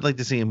go. I would like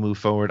to see him move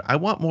forward. I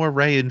want more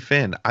Rey and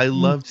Finn. I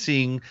loved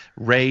seeing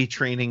Rey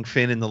training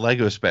Finn in the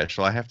Lego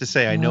special. I have to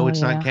say, I know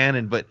it's not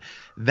canon, but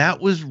that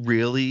was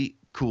really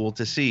cool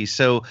to see.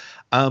 So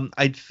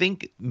I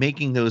think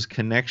making those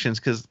connections,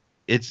 because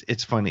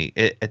it's funny.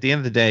 At the end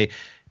of the day,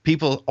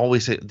 people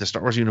always say the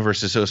Star Wars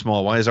universe is so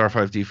small. Why is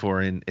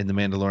R5D4 in The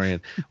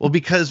Mandalorian? Well,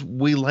 because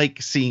we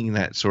like seeing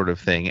that sort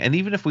of thing. And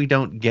even if we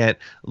don't get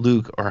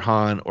Luke or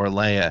Han or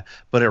Leia,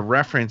 but a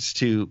reference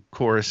to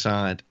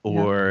Coruscant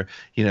or,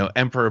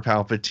 Emperor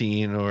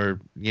Palpatine or,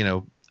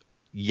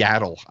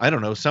 Yaddle, I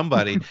don't know,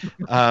 somebody,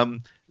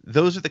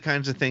 those are the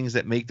kinds of things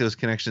that make those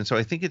connections. So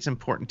I think it's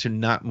important to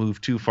not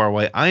move too far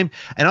away. And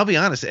I'll be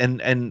honest,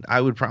 and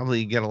I would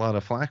probably get a lot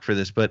of flack for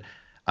this, but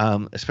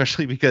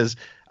especially because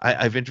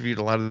I've interviewed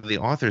a lot of the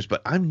authors,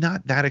 but I'm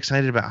not that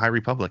excited about High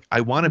Republic. I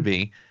want to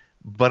be,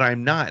 but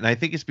I'm not. And I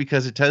think it's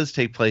because it does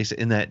take place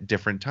in that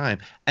different time.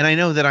 And I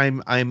know that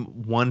I'm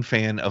one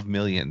fan of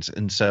millions.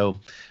 And so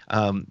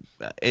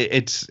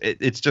it's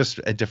just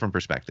a different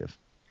perspective.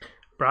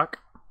 Brock?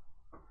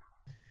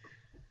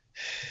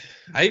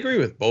 I agree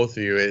with both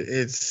of you.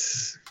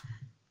 It's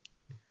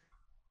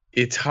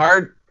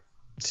hard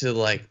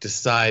to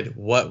decide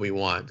what we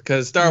want,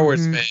 because Star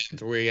Wars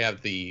fans, we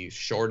have the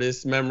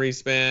shortest memory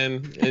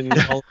span in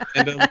all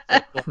fandom.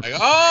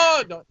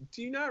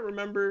 Do you not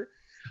remember?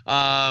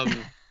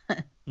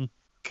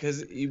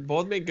 Because you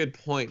both make good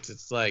points.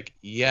 It's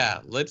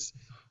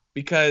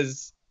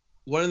because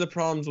one of the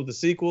problems with the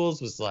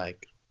sequels was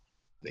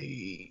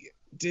they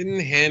didn't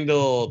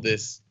handle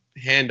this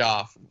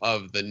handoff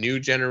of the new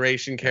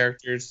generation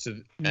characters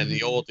and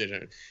the old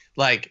generation.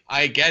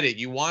 I get it.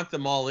 You want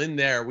them all in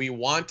there. We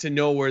want to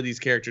know where these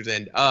characters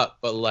end up,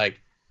 but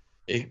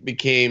it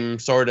became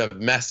sort of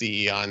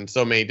messy on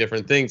so many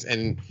different things.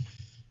 And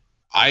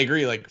I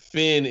agree,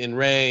 Finn and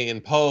Rey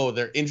and Poe,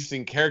 they're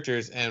interesting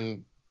characters.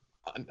 And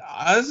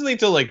honestly,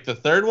 till the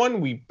third one,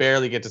 we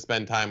barely get to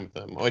spend time with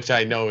them, which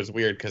I know is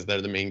weird because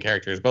they're the main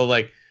characters.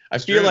 But I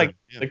feel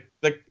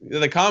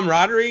the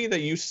camaraderie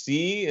that you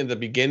see in the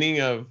beginning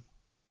of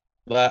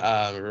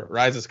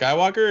Rise of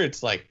Skywalker,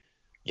 it's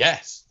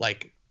yes,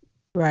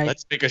 right.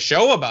 Let's make a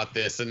show about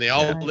this, and they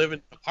all live in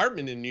an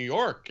apartment in New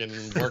York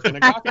and work in a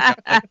coffee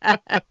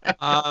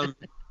shop.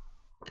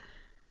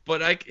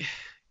 But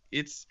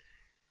it's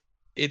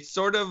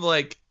sort of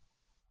I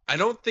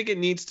don't think it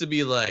needs to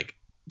be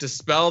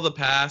dispel the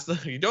past.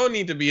 You don't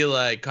need to be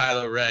like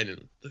Kylo Ren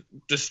and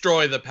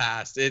destroy the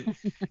past.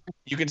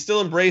 You can still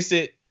embrace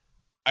it.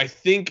 I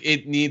think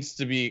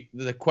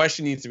the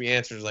question needs to be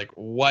answered, like,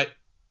 what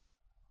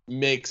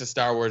makes a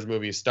Star Wars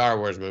movie a Star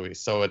Wars movie?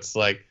 So it's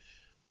like,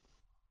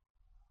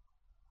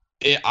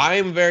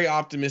 I'm very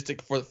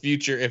optimistic for the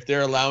future if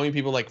they're allowing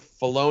people like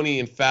Filoni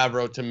and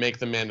Favreau to make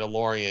The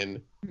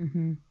Mandalorian.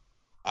 Mm-hmm.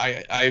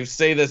 I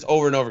say this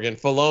over and over again.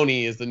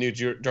 Filoni is the new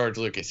George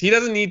Lucas. He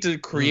doesn't need to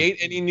create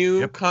any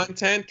new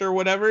content or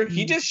whatever.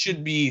 He just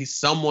should be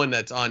someone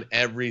that's on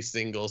every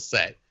single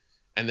set.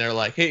 And they're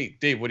like, hey,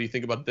 Dave, what do you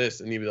think about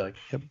this? And he'd be like,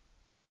 yep.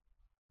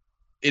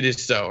 It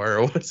is so.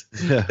 Or what's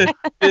this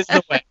is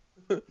the way.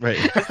 Right.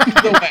 This is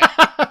the way.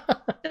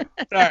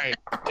 Sorry,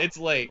 it's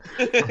late.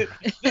 This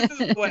is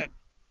the way.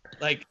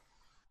 Like,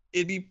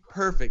 it'd be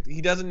perfect.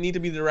 He doesn't need to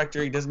be the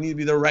director. He doesn't need to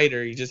be the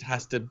writer. He just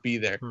has to be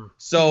there.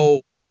 So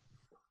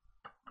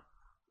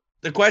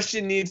the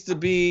question needs to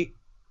be,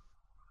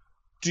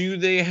 do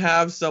they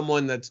have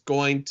someone that's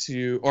going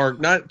to, or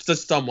not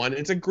just someone,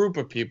 it's a group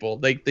of people.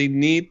 Like, they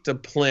need to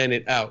plan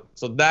it out.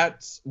 So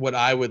that's what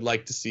I would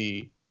like to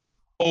see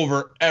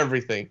over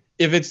everything.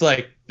 If it's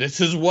like, this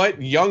is what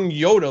young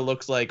Yoda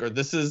looks like, or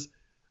this is,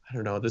 I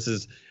don't know, this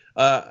is,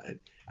 I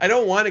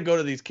don't want to go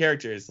to these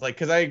characters. Like,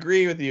 because I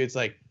agree with you. It's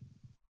like,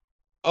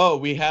 oh,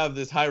 we have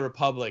this High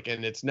Republic,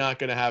 and it's not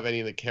going to have any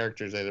of the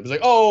characters in it. It's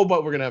like, oh,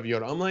 but we're going to have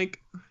Yoda. I'm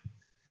like,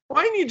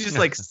 why don't you just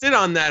like sit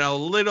on that a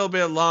little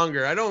bit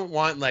longer? I don't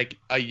want like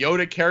a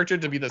Yoda character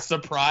to be the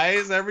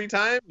surprise every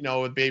time, you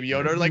know, with Baby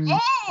Yoda. Like,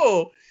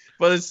 oh,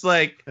 but it's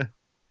like,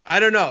 I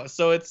don't know.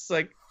 So it's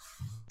like,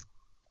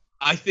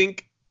 I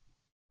think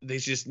they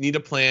just need a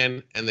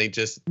plan, and they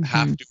just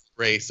have to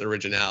embrace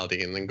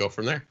originality and then go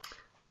from there.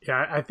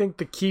 Yeah, I think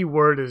the key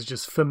word is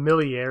just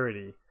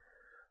familiarity.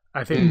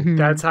 I think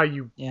that's how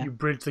you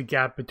bridge the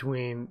gap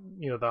between,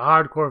 you know, the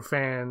hardcore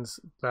fans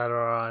that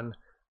are on,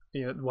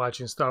 you know,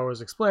 watching Star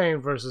Wars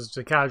Explained versus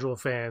the casual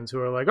fans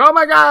who are like, oh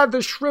my God,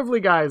 the Shrively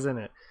guy's in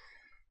it.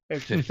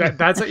 It's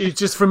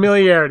just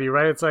familiarity,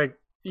 right? It's like,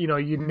 you know,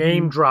 you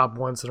name drop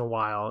once in a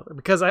while,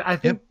 because I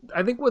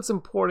think what's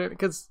important,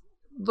 because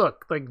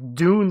look, like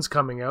Dune's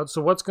coming out,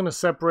 so what's going to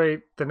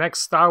separate the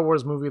next Star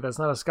Wars movie that's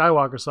not a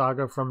Skywalker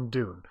saga from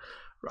Dune?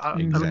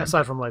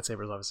 Aside from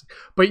lightsabers, obviously,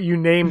 but you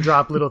name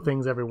drop little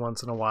things every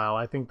once in a while.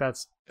 I think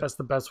that's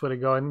the best way to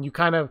go. And you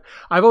kind of,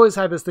 I've always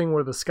had this thing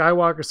where the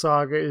Skywalker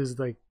saga is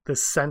like the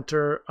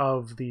center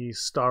of the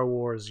Star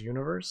Wars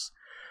universe,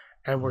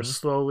 and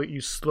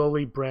you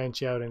slowly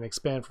branch out and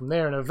expand from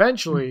there, and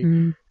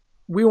eventually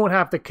we won't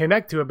have to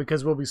connect to it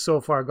because we'll be so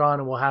far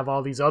gone, and we'll have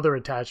all these other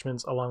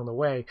attachments along the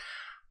way.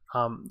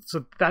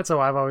 So that's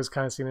how I've always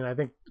kind of seen it. I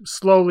think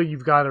slowly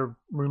you've got to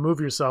remove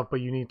yourself,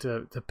 but you need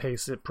to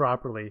pace it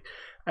properly.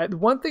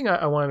 One thing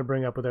I wanted to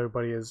bring up with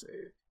everybody is,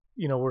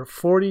 you know, we're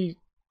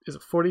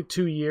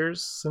 42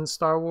 years since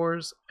Star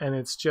Wars, and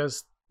it's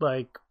just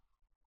like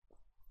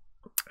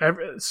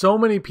so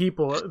many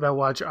people that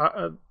watch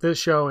this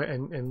show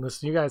and listen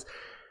to you guys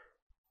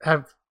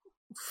have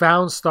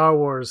found Star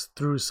Wars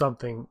through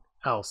something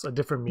else, a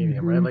different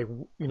medium, right? Like,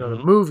 you know,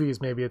 the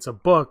movies, maybe it's a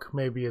book,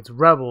 maybe it's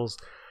Rebels,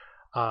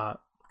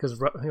 because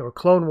you know,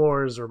 Clone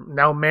Wars, or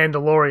now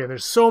Mandalorian.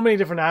 There's so many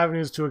different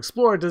avenues to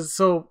explore.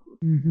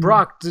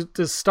 Brock,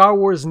 does Star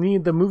Wars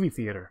need the movie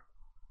theater?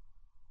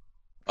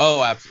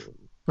 Oh, absolutely.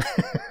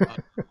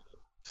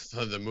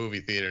 So the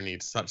movie theater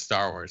needs such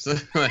Star Wars.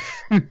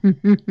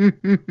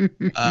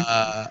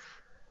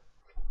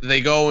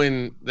 They go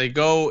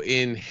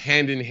in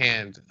hand in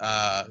hand.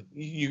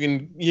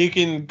 You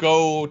can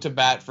go to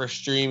bat for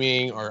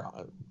streaming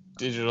or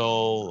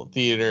digital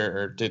theater,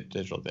 or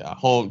digital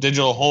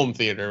home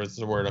theater is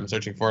the word I'm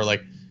searching for.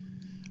 Like,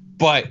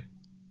 but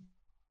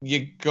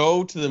you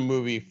go to the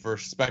movie for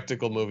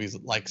spectacle movies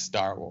like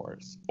Star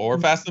Wars or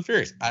Fast and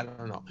Furious. I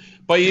don't know,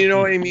 but you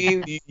know what I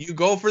mean. You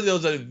go for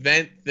those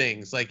event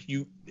things. Like,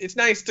 it's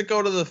nice to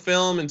go to the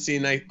film and see a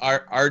nice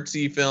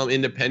artsy film,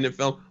 independent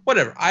film,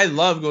 whatever. I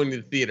love going to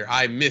the theater.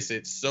 I miss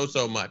it so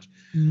much.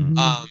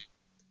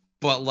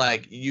 But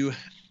like if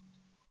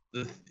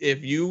the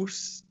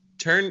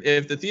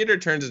theater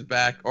turns its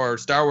back, or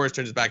Star Wars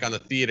turns its back on the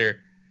theater,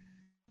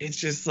 it's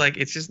just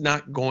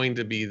not going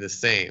to be the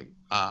same.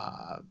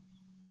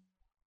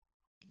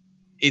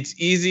 It's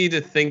easy to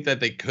think that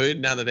they could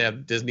now that they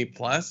have Disney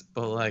Plus,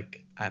 but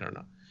like, I don't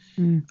know.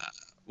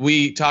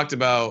 We talked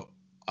about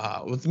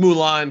with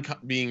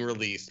Mulan being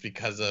released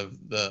because of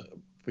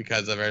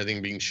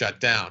everything being shut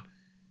down.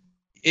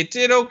 It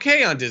did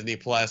okay on Disney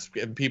Plus,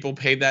 and people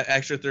paid that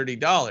extra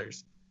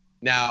 $30.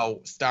 Now,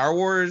 Star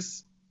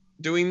Wars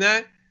doing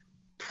that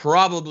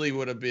probably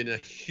would have been a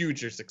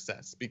huger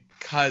success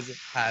because it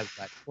has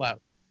that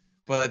clout.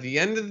 But at the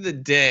end of the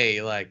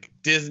day, like,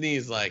 Disney,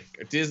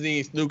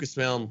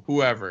 Lucasfilm,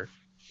 whoever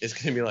is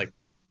going to be like,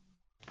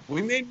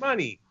 we made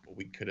money, but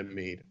we could have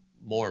made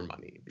more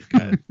money,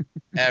 because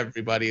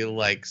everybody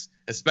likes,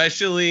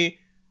 especially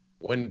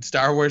when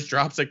Star Wars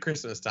drops at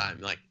Christmas time.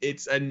 Like,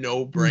 it's a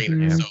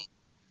no-brainer. So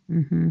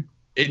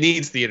it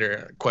needs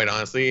theater, quite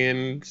honestly,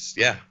 and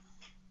yeah.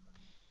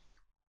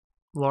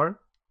 Lauren?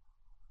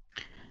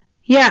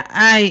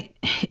 Yeah,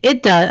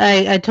 it does.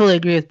 I totally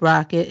agree with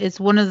Brock. It's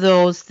one of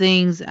those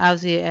things,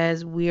 obviously,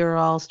 as we are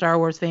all Star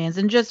Wars fans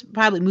and just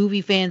probably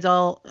movie fans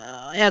all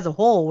as a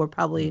whole, we're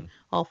probably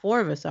all four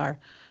of us are.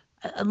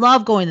 I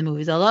love going to the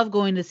movies. I love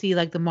going to see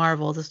like the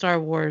Marvels, the Star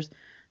Wars,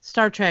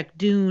 Star Trek,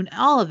 Dune,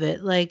 all of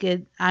it. Like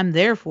I'm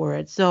there for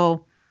it.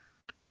 So,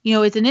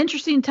 it's an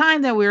interesting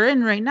time that we're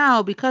in right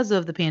now because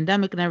of the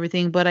pandemic and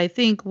everything. But I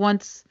think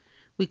once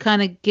we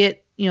kind of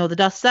get, the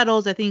dust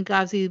settles, I think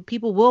obviously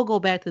people will go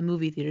back to the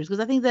movie theaters because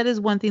I think that is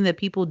one thing that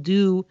people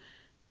do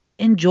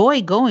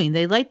enjoy going.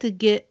 They like to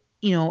get,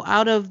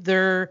 out of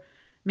their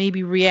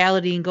maybe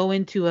reality and go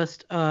into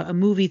a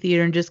movie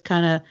theater and just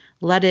kind of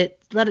let it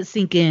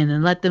sink in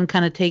and let them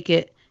kind of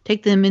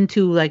take them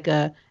into like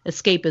a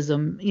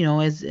escapism,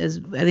 as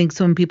I think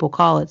some people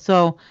call it.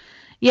 So,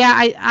 yeah,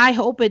 I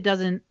hope it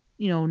doesn't,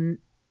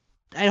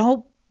 I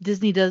hope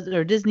Disney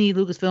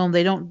Lucasfilm,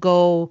 they don't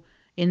go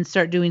and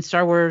start doing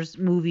Star Wars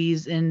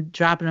movies and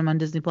dropping them on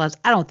Disney Plus.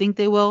 I don't think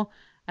they will.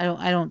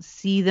 I don't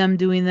see them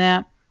doing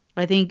that.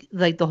 I think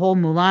like the whole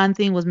Mulan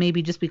thing was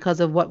maybe just because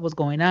of what was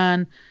going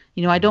on.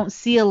 I don't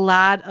see a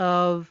lot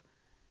of,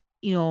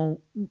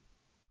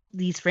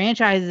 these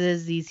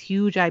franchises, these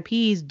huge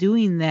IPs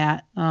doing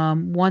that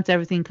once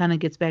everything kind of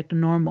gets back to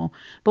normal.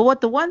 But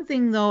the one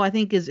thing though I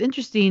think is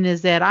interesting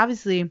is that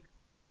obviously,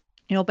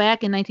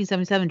 back in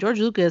 1977, George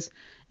Lucas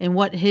and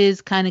what his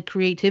kind of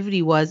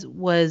creativity was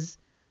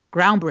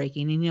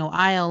groundbreaking, and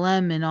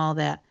ILM and all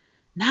that.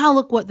 Now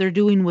look what they're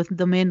doing with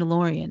The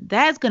Mandalorian.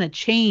 That's going to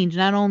change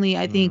not only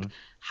I think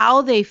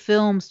how they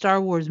film Star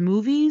Wars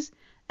movies,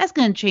 that's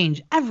going to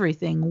change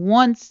everything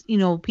once,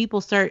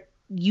 people start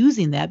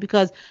using that,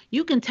 because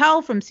you can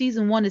tell from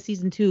season 1 to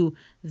season 2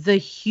 the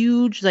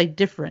huge like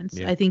difference.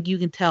 I think you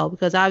can tell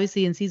because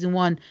obviously in season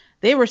 1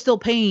 they were still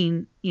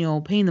paying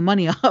the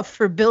money off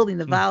for building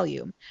the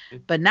volume,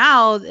 but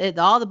now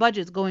all the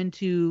budget's going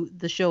to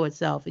the show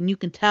itself, and you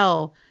can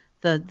tell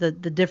the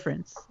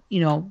difference.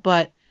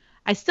 But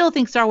I still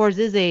think Star Wars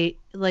is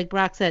like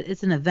Brock said,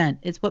 it's an event.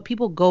 It's what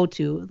people go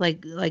to,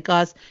 like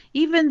us,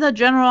 even the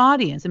general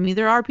audience. I mean,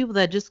 there are people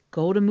that just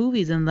go to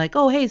movies and like,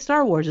 oh, hey,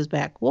 Star Wars is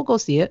back. We'll go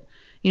see it.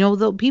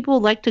 The people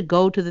like to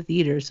go to the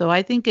theater. So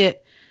I think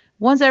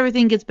once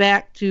everything gets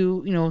back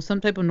to,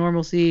 some type of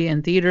normalcy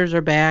and theaters are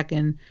back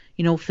and,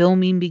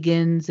 filming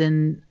begins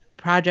and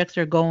projects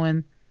are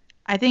going,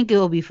 I think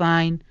it'll be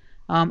fine.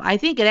 I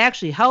think it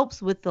actually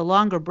helps with the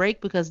longer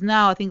break because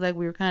now I think like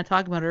we were kind of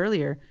talking about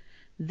earlier,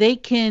 they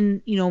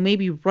can,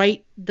 maybe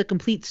write the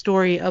complete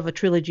story of a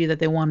trilogy that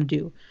they want to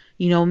do.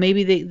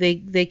 Maybe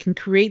they can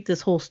create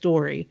this whole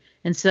story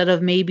instead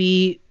of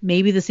maybe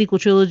the sequel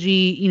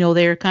trilogy,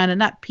 they're kind of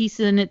not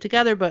piecing it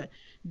together, but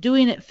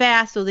doing it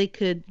fast so they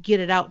could get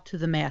it out to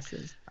the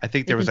masses. I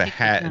think there was a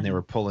hat and they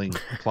were pulling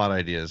plot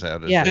ideas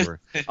out. Yeah. They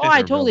were,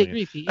 I totally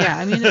agree, Pete. Yeah.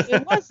 I mean,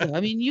 it was though. I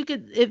mean,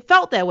 it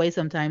felt that way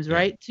sometimes,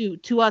 right?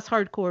 To us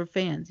hardcore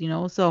fans,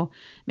 so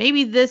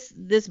maybe this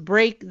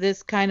break,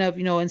 this kind of,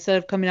 instead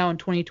of coming out in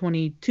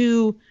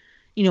 2022,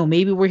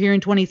 maybe we're here in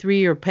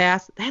 23 or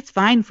past. That's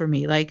fine for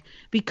me. Like,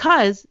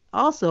 because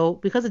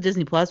of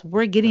Disney Plus,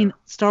 we're getting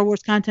Star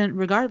Wars content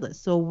regardless.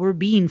 So we're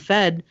being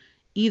fed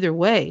either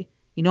way.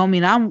 I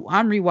mean, I'm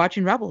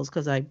rewatching Rebels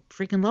because I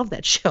freaking love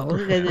that show.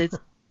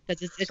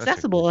 It's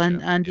accessible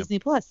on Disney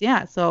Plus.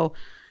 Yeah. So,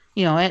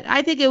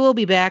 I think it will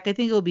be back. I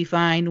think it will be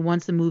fine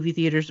once the movie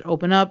theaters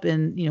open up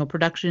and,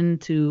 production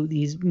to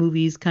these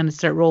movies kind of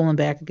start rolling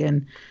back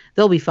again.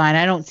 They'll be fine.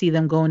 I don't see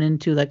them going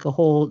into like a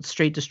whole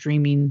straight to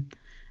streaming.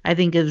 I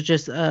think it was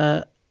just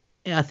a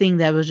thing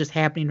that was just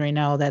happening right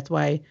now. That's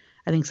why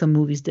I think some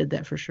movies did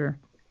that for sure.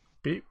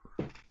 Pete?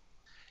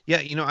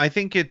 Yeah. I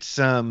think it's,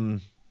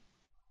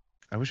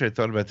 I wish I'd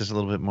thought about this a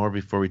little bit more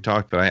before we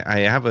talked, but I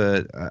have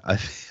a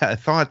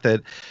thought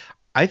that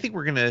I think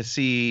we're going to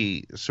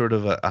see sort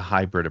of a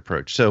hybrid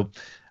approach. So,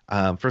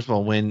 first of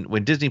all,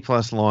 when Disney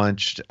Plus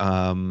launched,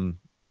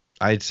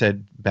 I'd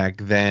said back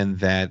then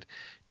that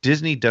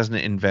Disney doesn't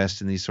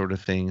invest in these sort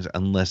of things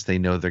unless they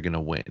know they're going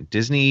to win.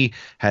 Disney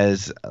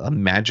has a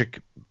magic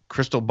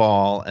crystal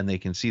ball and they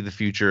can see the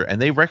future,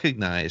 and they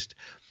recognized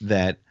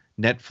that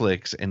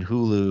Netflix and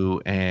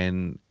Hulu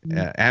and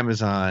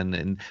Amazon,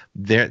 and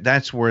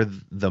that's where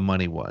the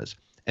money was.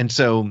 And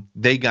so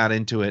they got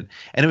into it.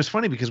 And it was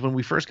funny because when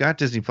we first got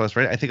Disney Plus,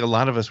 right, I think a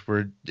lot of us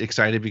were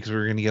excited because we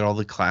were going to get all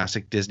the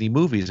classic Disney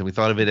movies, and we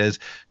thought of it as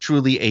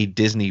truly a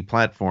Disney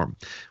platform.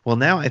 Well,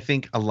 now I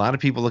think a lot of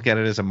people look at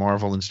it as a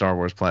Marvel and Star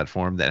Wars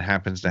platform that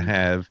happens to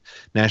have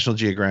National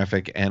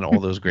Geographic and all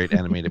those great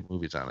animated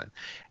movies on it.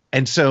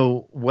 And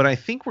so what I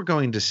think we're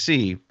going to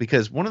see,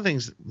 because one of the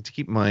things to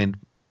keep in mind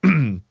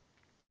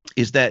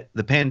is that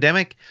the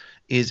pandemic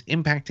is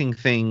impacting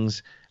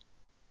things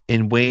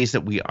in ways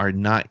that we are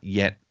not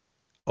yet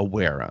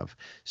aware of.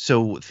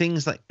 So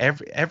things like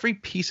every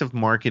piece of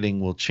marketing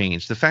will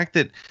change. The fact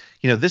that,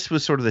 this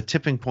was sort of the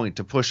tipping point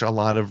to push a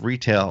lot of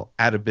retail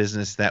out of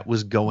business that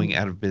was going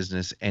out of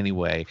business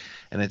anyway.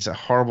 And it's a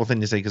horrible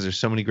thing to say because there's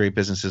so many great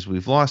businesses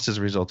we've lost as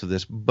a result of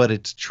this, but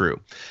it's true.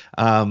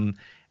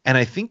 And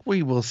I think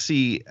we will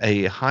see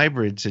a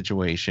hybrid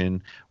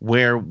situation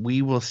where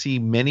we will see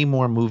many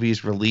more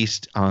movies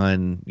released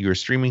on your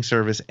streaming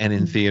service and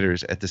in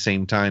theaters at the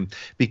same time,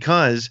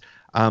 because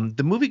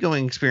the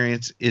movie-going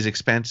experience is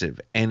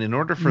expensive, and in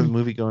order for the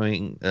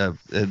movie-going,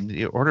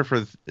 in order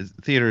for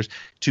theaters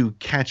to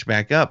catch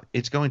back up,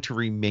 it's going to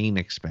remain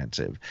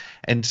expensive.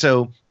 And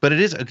so, but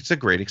it's a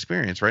great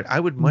experience, right? I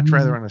would much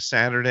rather on a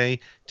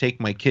Saturday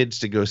take my kids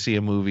to go see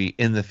a movie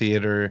in the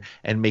theater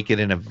and make it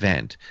an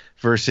event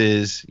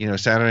versus,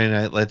 Saturday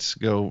night, let's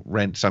go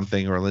rent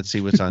something or let's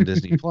see what's on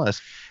Disney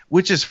Plus,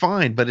 which is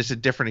fine, but it's a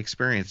different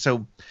experience.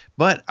 So,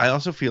 but I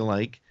also feel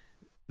like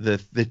the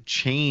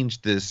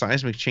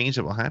seismic change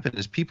that will happen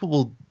is people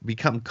will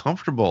become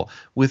comfortable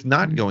with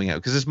not going out,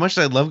 because as much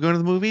as I love going to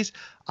the movies,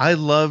 I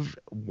love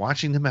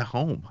watching them at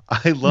home.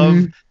 I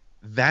love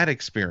that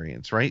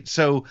experience, right?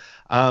 So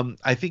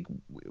I think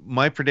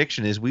my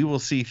prediction is we will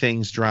see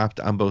things dropped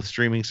on both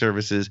streaming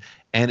services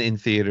and in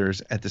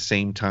theaters at the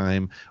same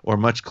time, or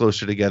much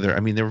closer together. I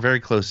mean, they're very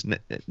close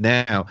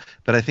now,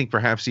 but I think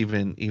perhaps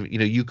even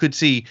you could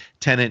see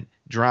Tenet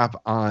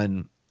drop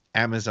on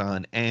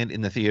Amazon and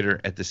in the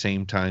theater at the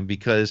same time,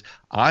 because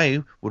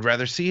I would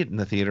rather see it in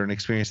the theater and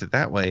experience it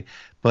that way.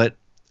 But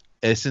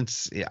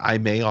since I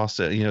may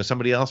also,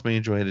 somebody else may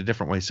enjoy it a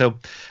different way. So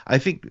I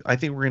think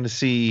we're going to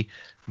see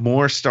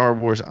more Star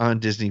Wars on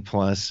Disney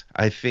Plus.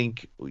 I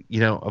think,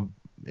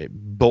 a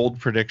bold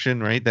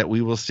prediction, right, that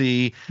we will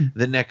see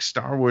the next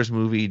Star Wars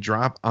movie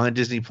drop on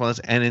Disney Plus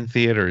and in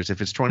theaters.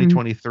 If it's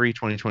 2023,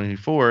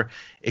 2024,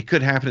 it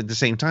could happen at the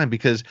same time,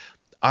 because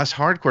us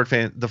hardcore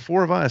fans, the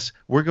four of us,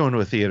 we're going to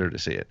a theater to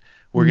see it.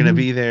 We're going to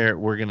be there.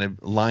 We're going to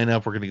line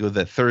up. We're going to go to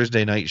that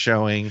Thursday night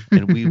showing,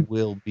 and we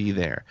will be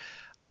there.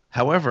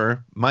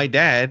 However, my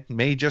dad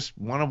may just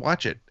want to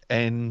watch it,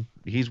 and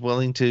he's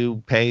willing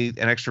to pay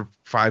an extra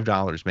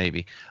 $5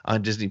 maybe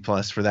on Disney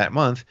Plus for that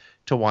month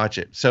to watch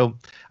it. So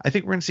I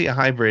think we're going to see a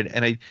hybrid.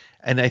 And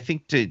I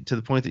think to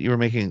the point that you were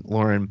making,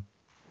 Lauren,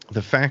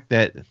 the fact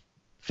that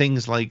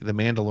things like The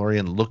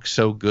Mandalorian look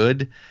so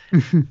good,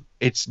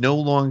 it's you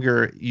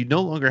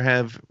no longer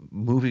have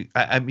movie.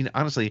 I mean,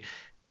 honestly,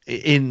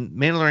 in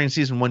Mandalorian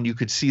season 1, you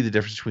could see the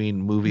difference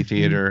between movie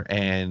theater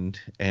and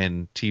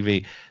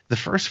TV. The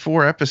first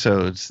 4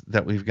 episodes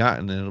that we've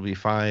gotten, and it'll be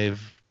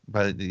 5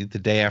 by the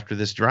day after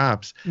this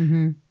drops,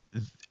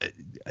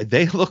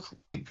 they look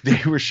like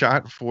they were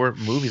shot for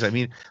movies. I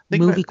mean,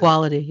 movie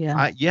quality.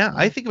 Yeah.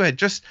 I think about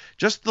just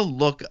the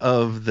look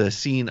of the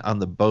scene on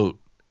the boat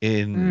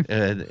in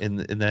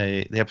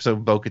the episode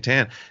of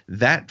Bo-Katan.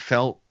 That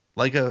felt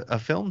like a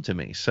film to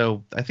me.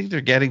 So I think they're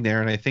getting there,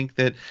 and I think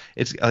that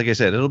it's, like I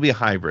said, it'll be a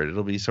hybrid.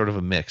 It'll be sort of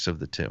a mix of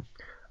the two.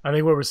 I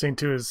think what we're seeing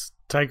too is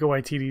Taika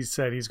Waititi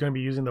said he's going to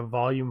be using the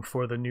volume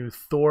for the new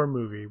Thor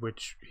movie,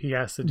 which he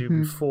has to do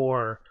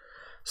before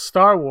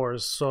Star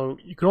Wars. So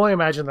you can only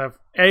imagine that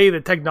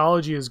the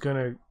technology is going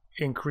to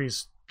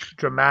increase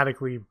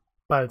dramatically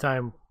by the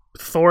time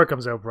Thor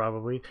comes out,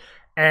 probably.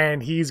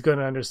 And he's going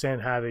to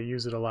understand how to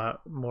use it a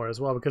lot more as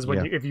well, because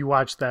if you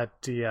watch that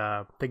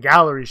the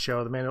gallery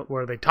show,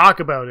 where they talk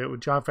about it, when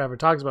Jon Favreau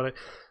talks about it,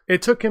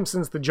 it took him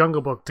since the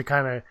Jungle Book to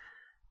kind of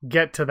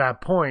get to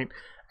that point,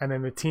 and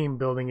then the team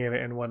building it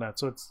and whatnot.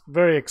 So it's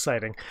very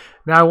exciting.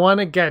 Now I want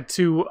to get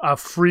to a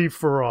free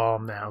for all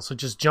now, so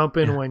just jump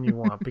in when you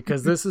want,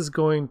 because this is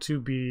going to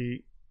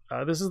be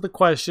this is the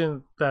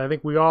question that I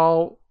think we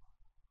all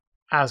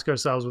ask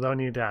ourselves without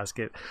needing to ask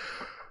it.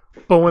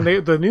 But when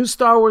the new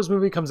Star Wars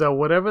movie comes out,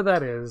 whatever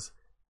that is,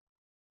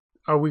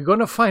 are we going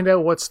to find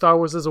out what Star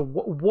Wars is? Or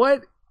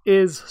what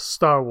is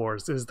Star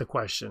Wars is the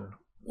question.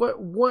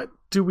 What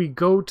do we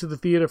go to the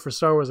theater for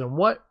Star Wars, and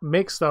what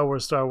makes Star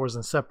Wars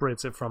and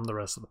separates it from the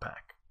rest of the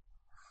pack?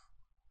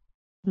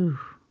 Ooh,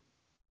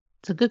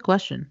 it's a good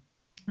question.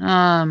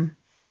 I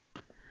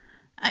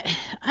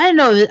don't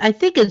know. I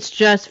think it's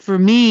just, for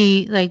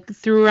me, like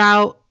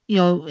throughout,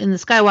 in the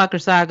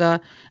Skywalker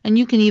saga, and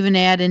you can even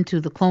add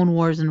into the Clone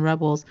Wars and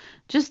Rebels,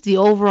 just the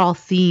overall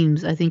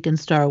themes, I think, in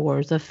Star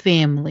Wars, of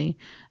family,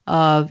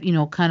 of,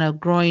 kind of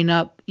growing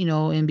up,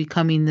 and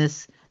becoming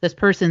this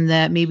person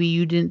that maybe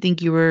you didn't think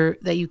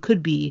that you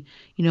could be,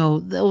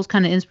 those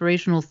kind of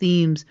inspirational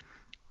themes.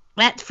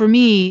 That, for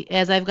me,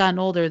 as I've gotten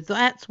older,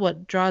 that's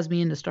what draws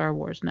me into Star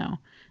Wars now.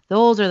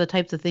 Those are the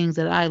types of things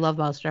that I love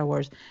about Star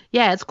Wars.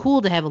 Yeah, it's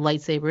cool to have a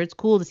lightsaber. It's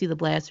cool to see the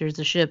blasters,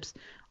 the ships,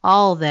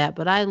 all of that.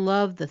 But I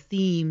love the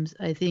themes,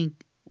 I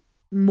think,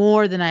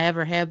 more than I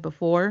ever have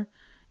before.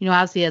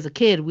 Obviously as a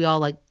kid, we all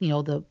like,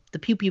 the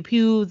pew pew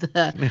pew,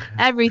 the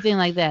everything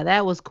like that.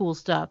 That was cool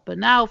stuff. But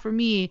now for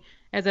me,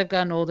 as I've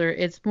gotten older,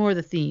 it's more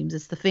the themes.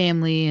 It's the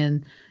family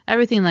and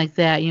everything like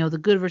that. The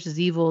good versus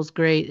evil is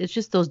great. It's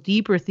just those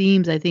deeper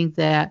themes, I think,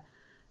 that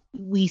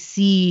we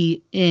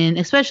see in,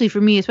 especially for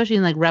me, especially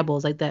in like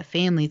Rebels, like that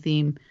family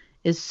theme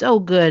is so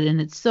good,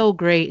 and it's so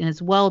great, and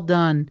it's well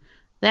done.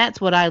 That's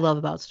what I love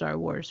about Star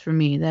Wars. For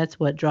me, that's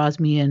what draws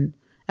me in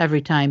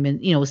every time.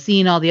 And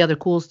seeing all the other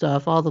cool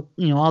stuff, all the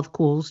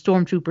cool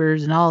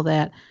stormtroopers and all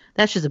that,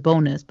 that's just a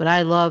bonus. But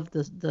I love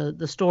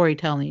the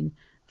storytelling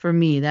for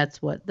me,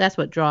 that's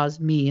what draws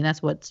me, and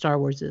that's what Star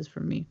Wars is for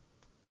me.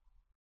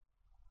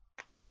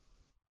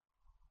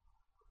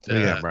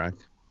 Brock?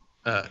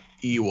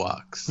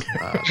 Ewoks.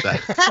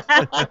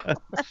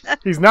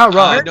 He's not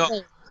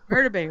wrong.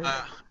 Murder Bear.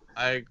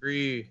 I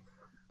agree.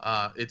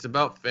 It's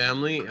about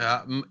family.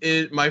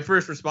 My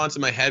first response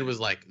in my head was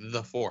like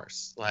the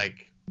Force.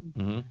 Like,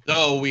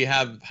 though we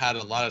have had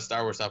a lot of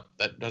Star Wars stuff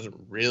that doesn't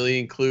really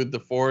include the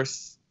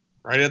Force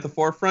right at the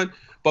forefront,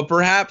 but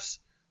perhaps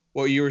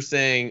what you were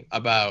saying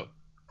about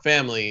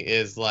family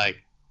is like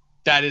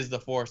that is the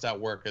Force at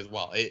work as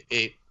well.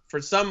 It for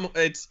some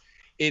it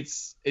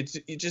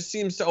just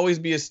seems to always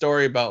be a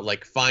story about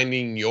like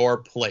finding your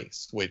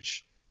place,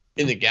 which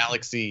in the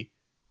galaxy,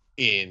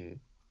 in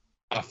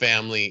a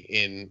family,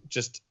 in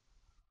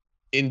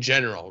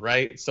general,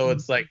 right? So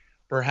it's like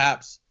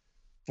perhaps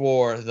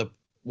for the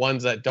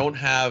ones that don't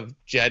have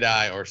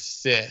Jedi or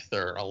Sith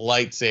or a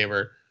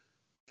lightsaber,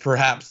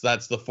 perhaps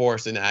that's the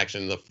Force in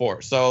action, the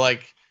Force. So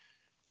like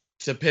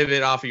to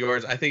pivot off of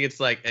yours, I think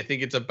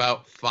it's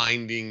about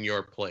finding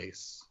your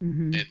place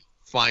and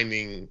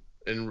finding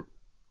and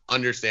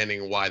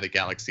understanding why the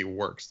galaxy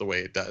works the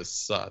way it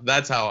does.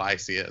 That's how I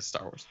see it as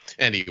Star Wars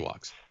and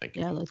Ewoks. Thank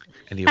you. Yeah,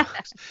 and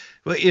Ewoks.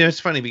 Well, it's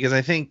funny because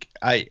I think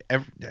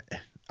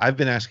I've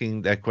been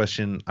asking that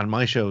question on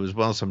my show as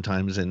well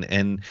sometimes,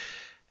 and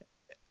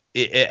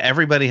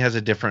everybody has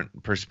a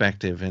different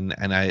perspective, and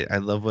I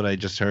love what I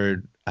just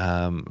heard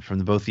from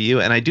the both of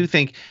you, and I do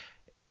think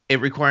it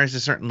requires a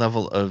certain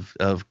level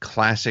of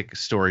classic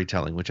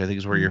storytelling, which I think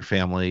is where your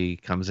family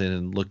comes in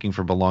and looking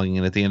for belonging.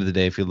 And at the end of the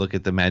day, if you look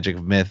at the magic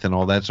of myth and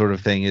all that sort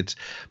of thing,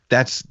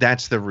 that's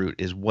the root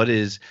is what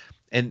is.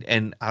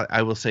 And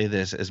I will say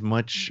this, as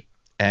much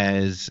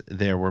as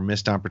there were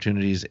missed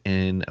opportunities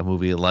in a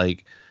movie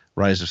like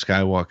Rise of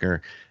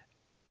Skywalker,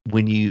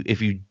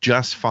 if you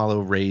just follow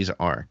Rey's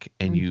arc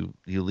and you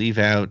leave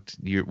out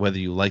whether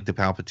you like the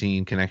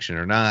Palpatine connection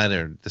or not,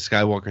 or the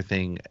Skywalker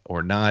thing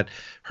or not,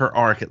 her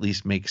arc at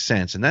least makes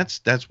sense, and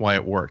that's why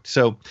it worked.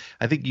 So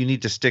I think you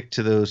need to stick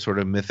to those sort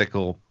of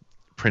mythical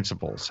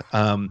principles.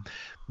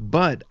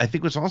 But I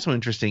think what's also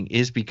interesting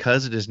is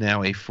because it is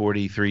now a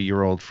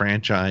 43-year-old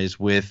franchise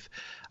with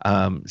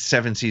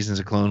 7 seasons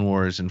of Clone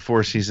Wars and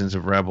 4 seasons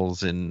of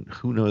Rebels, and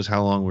who knows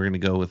how long we're going to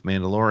go with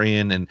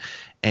Mandalorian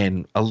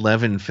and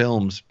 11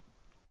 films.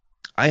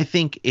 I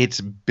think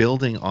it's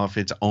building off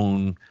its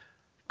own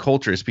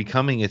culture. It's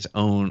becoming its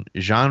own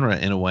genre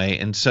in a way.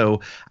 And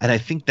I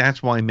think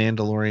that's why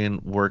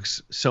Mandalorian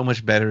works so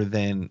much better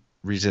than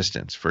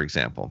Resistance, for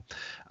example.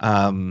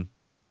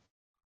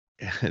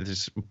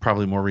 There's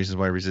probably more reasons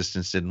why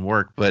Resistance didn't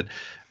work, but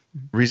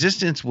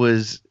Resistance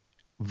was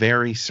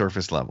very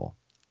surface level.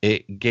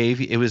 And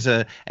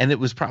it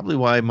was probably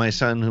why my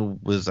son, who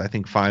was I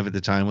think 5 at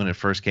the time when it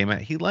first came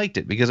out, he liked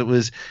it because it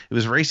was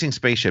racing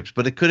spaceships,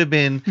 but it could have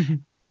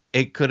been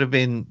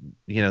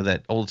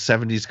that old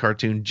 70s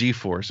cartoon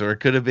G-Force, or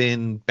it could have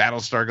been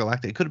Battlestar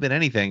Galactica. It could have been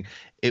anything.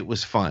 It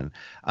was fun.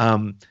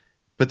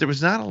 But there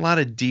was not a lot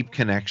of deep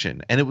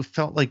connection, and it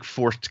felt like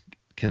forced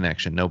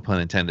connection, no pun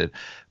intended.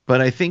 But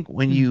I think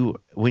when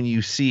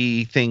you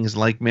see things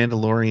like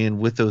Mandalorian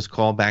with those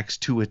callbacks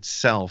to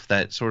itself,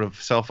 that sort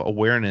of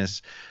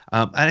self-awareness,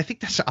 and I think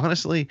that's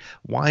honestly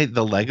why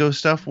the Lego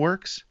stuff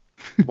works.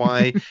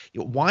 Why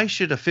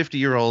should a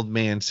 50-year-old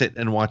man sit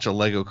and watch a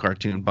Lego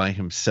cartoon by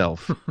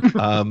himself?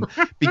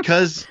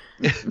 Because,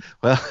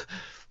 well,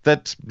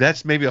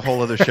 that's maybe a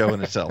whole other show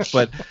in itself.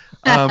 But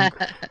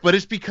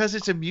it's because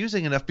it's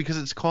amusing enough, because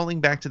it's calling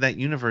back to that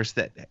universe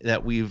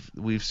that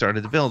we've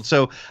started to build.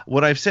 So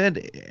what I've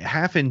said,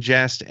 half in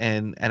jest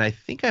and I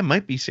think I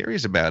might be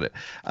serious about it,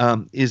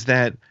 is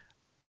that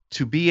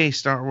to be a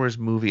Star Wars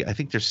movie, I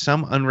think there's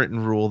some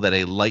unwritten rule that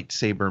a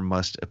lightsaber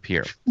must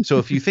appear. So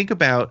if you think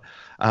about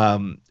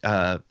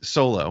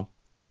Solo,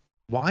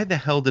 why the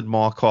hell did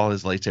Maul call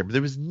his lightsaber?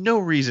 There was no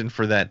reason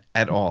for that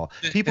at all.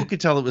 People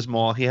could tell it was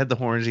Maul. He had the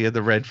horns, he had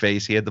the red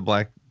face, he had the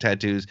black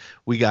tattoos.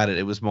 We got it.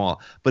 It was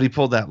Maul. But he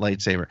pulled that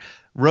lightsaber.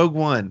 Rogue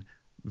One,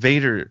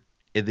 Vader,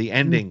 the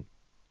ending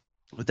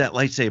with that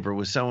lightsaber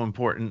was so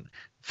important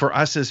for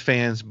us as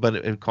fans, but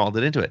it called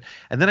it into it.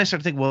 And then I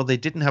started thinking, well, they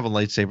didn't have a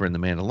lightsaber in The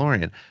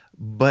Mandalorian.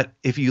 But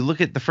if you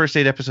look at the first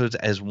 8 episodes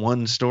as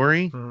one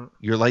story,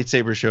 your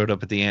lightsaber showed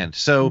up at the end.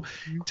 So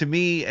to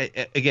me,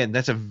 again,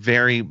 that's a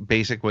very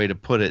basic way to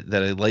put it,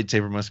 that a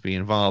lightsaber must be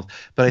involved.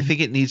 But I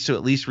think it needs to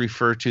at least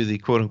refer to the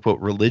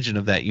quote-unquote religion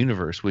of that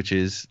universe, which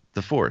is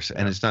the Force.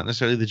 And it's not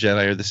necessarily the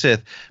Jedi or the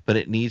Sith, but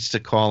it needs to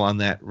call on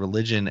that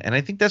religion. And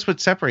I think that's what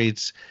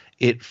separates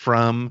it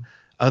from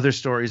other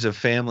stories of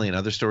family and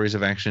other stories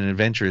of action and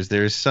adventures.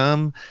 There's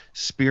some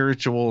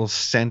spiritual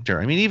center.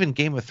 I mean, even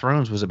Game of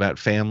Thrones was about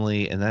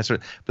family and that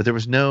sort of, but there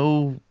was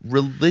no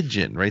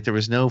religion, right? There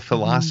was no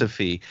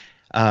philosophy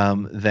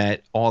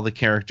that all the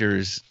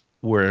characters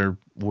were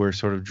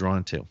sort of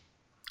drawn to.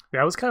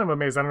 Yeah, I was kind of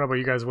amazed. I don't know about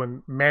you guys,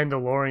 when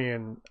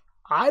Mandalorian,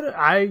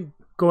 I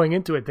going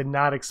into it did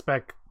not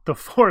expect the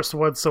Force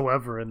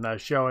whatsoever in that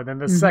show. And then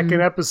the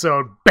second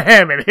episode,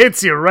 bam, it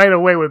hits you right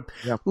away with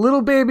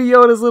little baby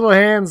Yoda's little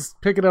hands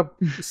picking up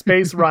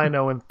Space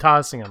Rhino and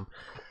tossing him.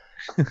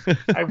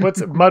 What's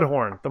it?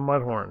 Mudhorn. The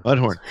Mudhorn.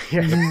 Mudhorn.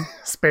 Yeah.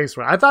 Space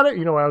Rhino. I thought it,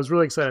 I was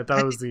really excited. I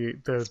thought it was the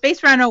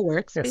Space Rhino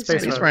works. Yeah,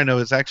 Space Rhino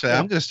is actually,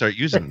 I'm going to start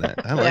using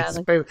that. I like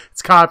it.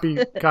 It's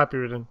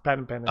copywritten,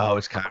 patent pending. Oh,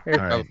 it's copy. All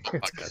right.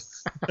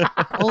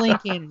 Only in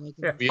Canada.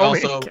 Yeah, We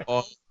also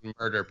own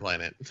Murder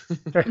Planet.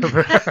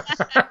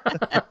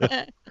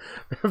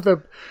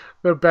 the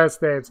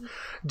best names.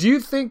 Do you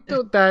think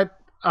though that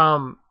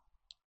are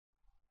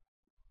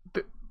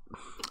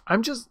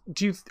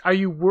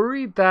you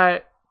worried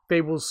that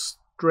they will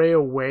stray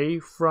away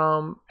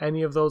from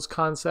any of those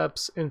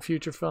concepts in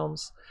future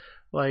films?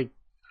 Like,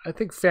 I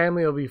think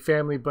family will be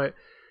family, but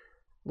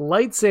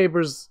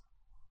lightsabers,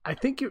 I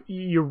think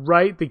you're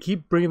right. They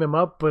keep bringing them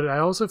up, but I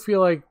also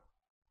feel like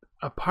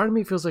a part of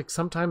me feels like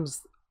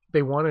sometimes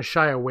they want to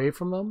shy away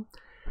from them.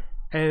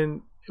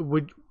 And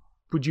would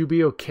you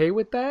be okay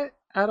with that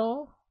at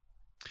all?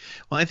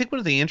 Well, I think one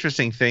of the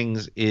interesting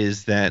things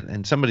is that,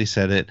 and somebody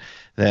said it,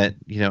 that,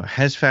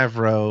 has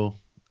Filoni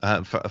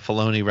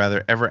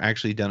rather ever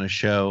actually done a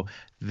show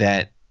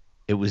that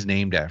it was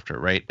named after,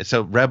 right?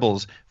 So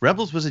Rebels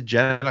was a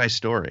Jedi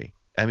story.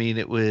 I mean,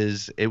 it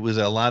was a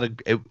lot of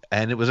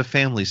and it was a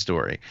family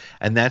story,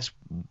 and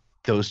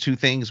those two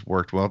things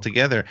worked well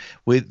together.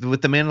 With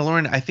The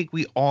Mandalorian, I think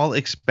we all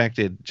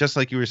expected, just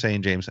like you were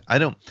saying, James, I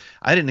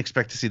didn't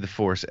expect to see the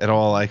Force at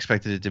all. I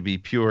expected it to be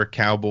pure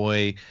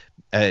cowboy,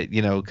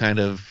 kind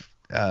of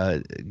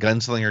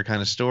gunslinger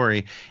kind of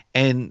story,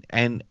 and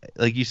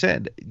like you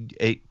said,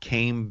 it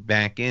came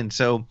back in.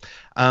 So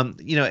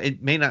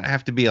it may not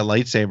have to be a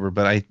lightsaber,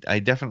 but I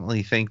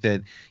definitely think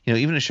that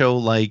even a show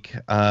like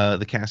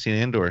the Cassian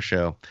Andor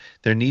show,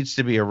 there needs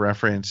to be a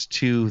reference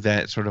to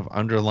that sort of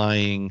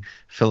underlying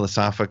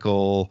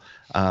philosophical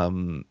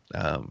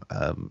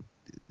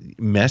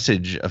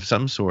message of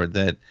some sort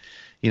that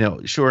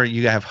sure,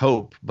 you have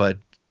hope, but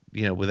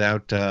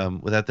without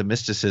the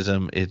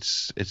mysticism,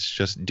 it's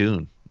just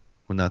Dune.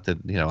 Well, not that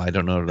I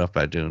don't know enough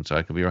about Dune, so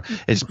I could be wrong.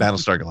 It's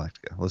Battlestar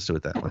Galactica. Let's do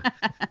it that way.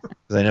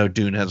 Because I know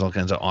Dune has all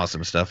kinds of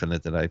awesome stuff in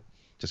it that I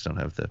just don't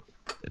have the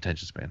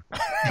attention span.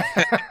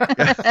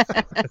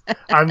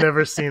 I've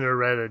never seen or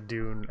read a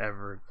Dune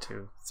ever,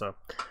 too. So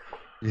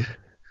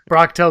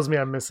Brock tells me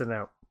I'm missing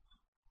out.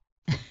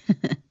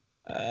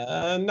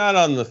 Not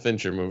on the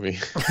Fincher movie.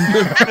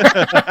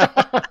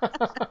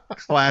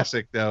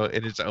 Classic, though,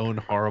 in its own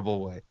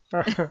horrible way.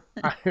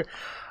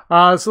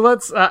 So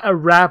let's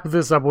wrap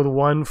this up with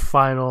one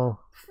final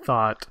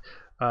thought.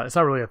 It's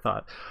not really a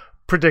thought.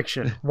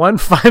 Prediction. One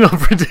final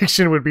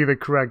prediction would be the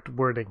correct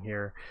wording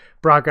here.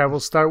 Brock, I will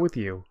start with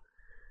you.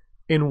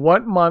 In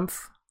what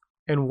month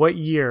and what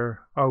year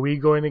are we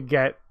going to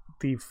get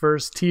the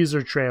first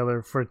teaser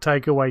trailer for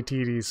Taika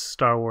Waititi's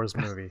Star Wars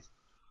movie?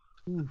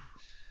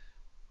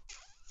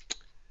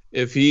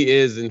 If he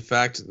is, in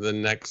fact,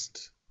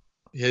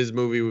 his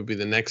movie would be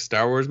the next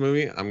Star Wars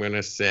movie, I'm going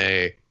to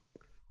say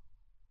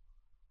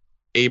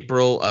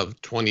April of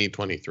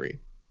 2023.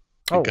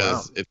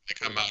 Because it's going to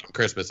come out on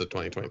Christmas of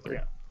 2023.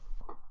 Yeah.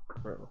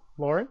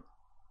 Lauren?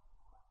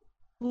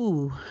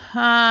 Ooh.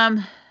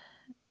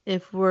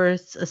 If we're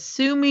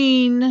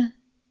assuming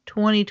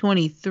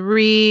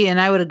 2023, and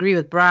I would agree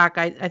with Brock,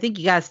 I think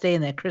you got to stay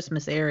in that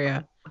Christmas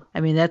area.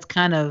 I mean, that's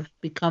kind of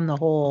become the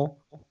whole,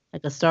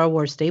 like a Star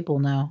Wars staple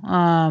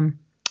now.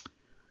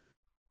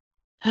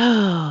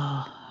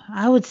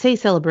 I would say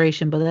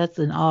Celebration, but that's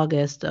in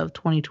August of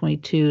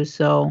 2022.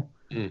 So,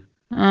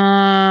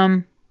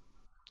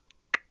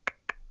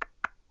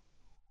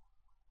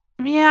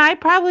 yeah, I'd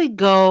probably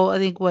go, I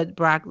think what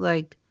Brock,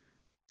 like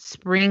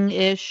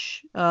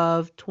spring-ish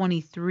of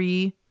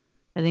 23,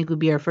 I think would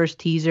be our first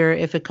teaser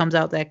if it comes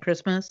out that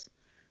Christmas.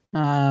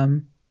 I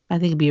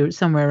think it'd be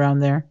somewhere around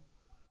there.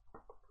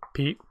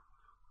 Pete?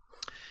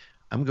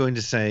 I'm going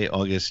to say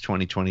August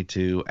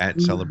 2022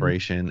 at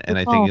Celebration, and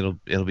I think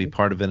it'll be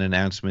part of an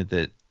announcement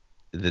that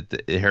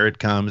here it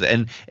comes,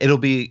 and it'll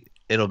be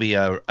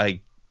a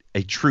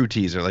true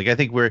teaser. Like, I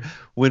think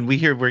when we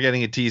hear we're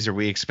getting a teaser,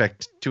 we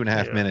expect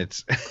 2.5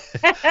 minutes,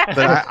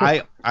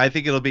 but I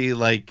think it'll be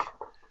like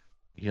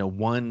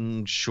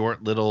one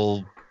short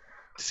little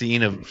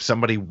scene of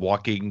somebody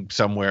walking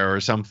somewhere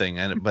or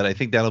something, but I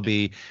think that'll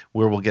be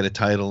where we'll get a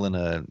title and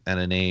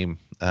a name,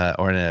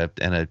 or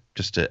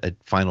just a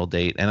final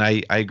date. And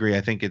I agree.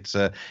 I think it's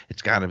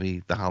got to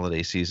be the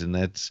holiday season.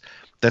 That's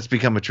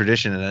become a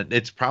tradition, and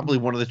it's probably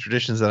one of the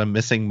traditions that I'm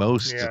missing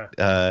most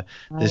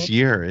this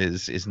year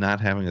is not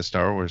having a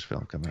Star Wars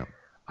film come out.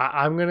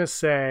 I'm gonna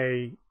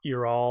say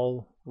you're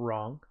all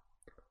wrong.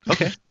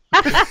 Okay.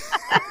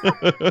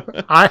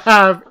 I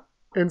have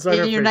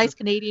insider. In your nice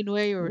Canadian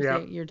way,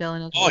 or you're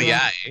telling us. Oh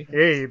yeah.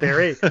 Hey,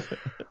 there.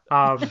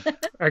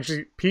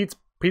 Actually, Pete's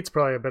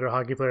probably a better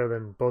hockey player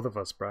than both of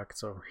us, Brock.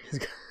 So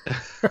he's.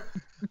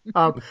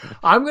 I'm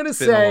gonna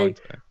say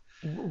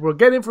we'll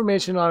get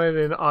information on it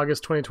in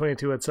August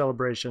 2022 at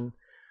Celebration.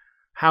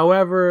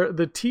 However,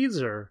 the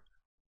teaser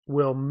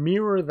will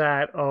mirror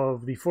that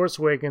of The Force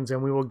Awakens,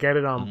 and we will get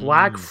it on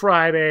Black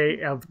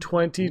Friday of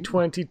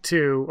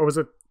 2022. Or was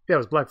it? Yeah, it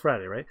was Black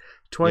Friday, right?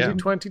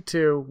 2022.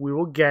 Yeah. We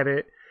will get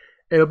it.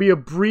 It'll be a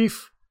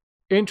brief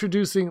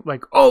introducing,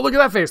 like, oh, look at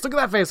that face, look at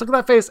that face, look at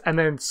that face, and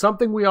then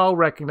something we all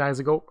recognize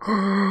and go,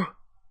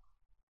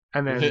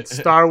 and then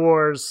Star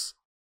Wars,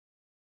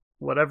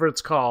 whatever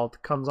it's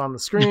called, comes on the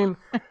screen,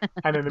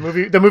 and then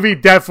the movie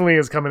definitely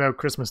is coming out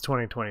Christmas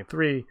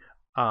 2023,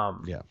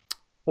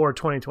 or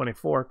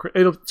 2024.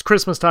 It's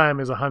Christmas time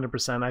is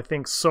 100%. I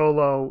think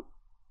Solo.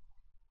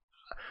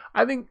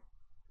 I don't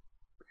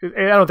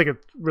think it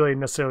really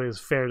necessarily is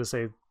fair to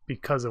say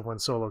because of when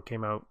Solo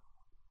came out,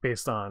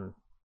 based on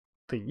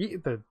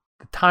the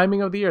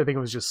timing of the year. I think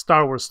it was just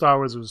Star Wars. Star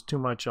Wars was too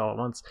much all at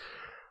once.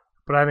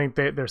 But I think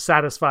they're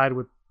satisfied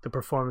with the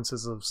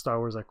performances of Star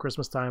Wars at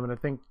Christmas time. And I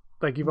think,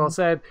 like you've all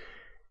said,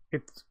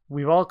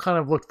 we've all kind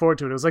of looked forward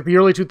to it. It was like the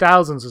early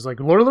 2000s. It was like,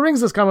 Lord of the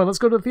Rings is coming. Let's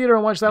go to the theater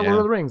and watch that Lord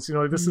of the Rings. You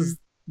know, this is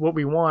what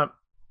we want.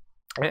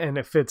 And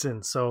it fits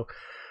in. So,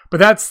 but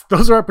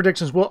those are our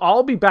predictions. We'll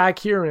all be back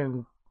here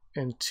in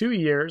 2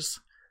 years.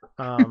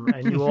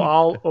 And you will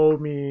all owe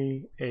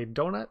me a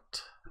donut.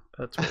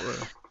 That's what we're...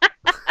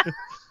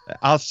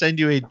 I'll send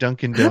you a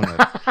Dunkin'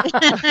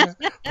 Donut.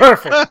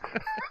 Perfect.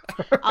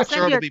 I'll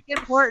send you a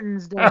Tim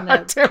Hortons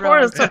donut. Tim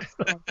Hortons.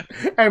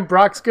 And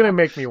Brock's going to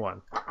make me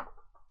one.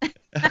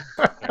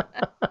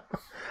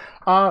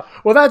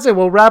 Well, that's it.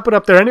 We'll wrap it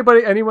up there.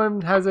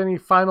 Anyone has any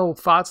final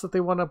thoughts that they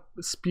want to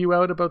spew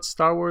out about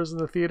Star Wars in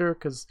the theater?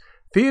 Because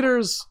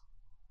theaters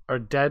are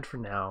dead for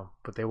now,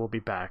 but they will be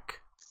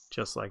back,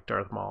 just like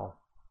Darth Maul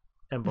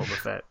and Boba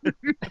Fett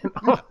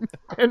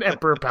and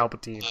Emperor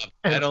Palpatine.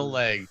 Metal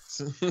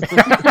legs.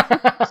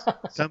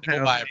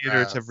 Somehow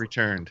theaters have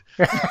returned.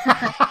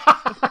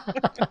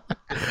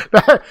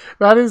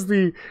 that is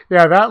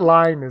that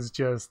line is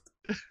just,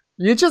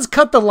 you just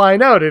cut the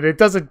line out and it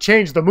doesn't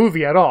change the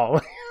movie at all.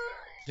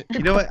 You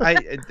know what?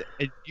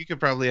 You could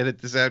probably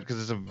edit this out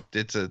because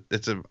it's a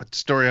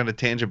story on a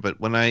tangent. But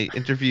when I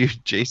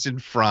interviewed Jason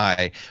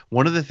Fry,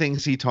 one of the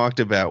things he talked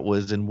about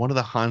was in one of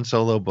the Han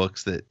Solo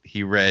books that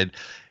he read.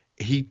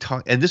 He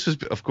talked, and this was,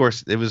 of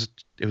course, it was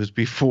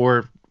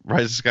before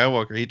Rise of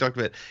Skywalker. He talked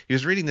about, he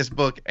was reading this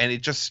book and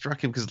it just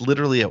struck him because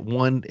literally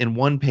in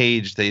one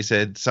page they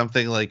said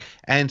something like,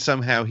 and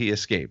somehow he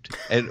escaped,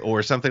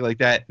 or something like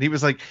that. And he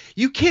was like,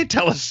 you can't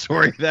tell a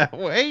story that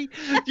way.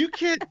 You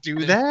can't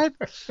do that.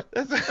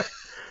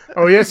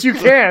 Oh yes, you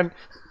can.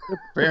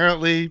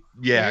 Apparently,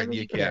 yeah,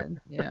 you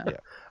can. Yeah.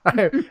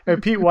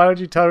 And Pete, why don't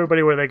you tell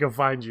everybody where they can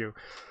find you?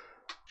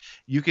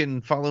 You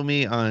can follow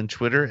me on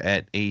Twitter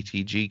at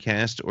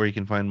ATGcast, or you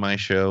can find my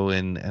show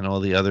and all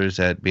the others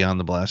at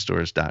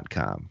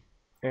BeyondTheBlastDoors.com.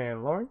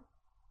 And Lauren?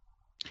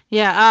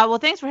 Yeah, well,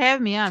 thanks for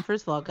having me on.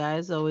 First of all,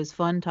 guys, always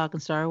fun talking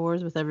Star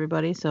Wars with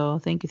everybody. So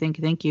thank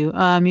you.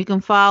 You can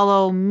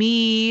follow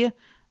me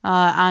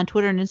on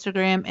Twitter and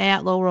Instagram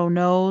at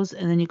LowRowNose,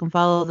 and then you can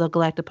follow the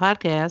Galactic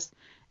Podcast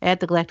at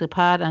the Galactic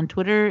Pod on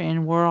Twitter,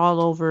 and we're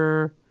all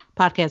over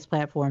podcast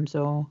platforms,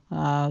 so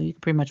you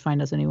can pretty much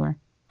find us anywhere.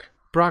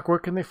 Brock, where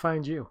can they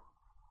find you?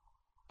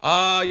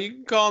 You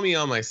can call me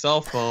on my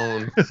cell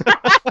phone.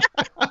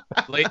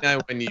 Late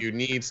night when you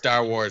need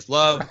Star Wars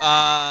love.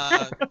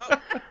 Check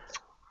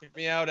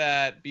me out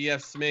at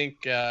BF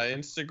Smink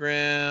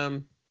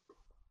Instagram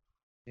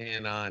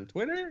and on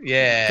Twitter.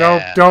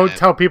 Yeah. Don't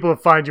tell people to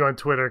find you on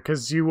Twitter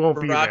because you won't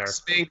be Brock there.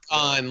 Smink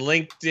on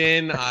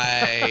LinkedIn.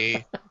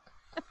 I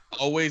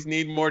always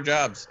need more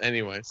jobs.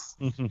 Anyways.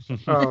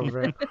 Oh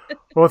man.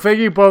 Well, thank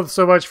you both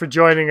so much for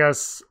joining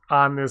us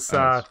on this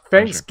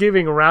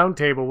Thanksgiving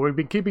roundtable. We've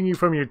been keeping you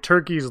from your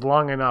turkeys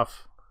long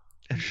enough.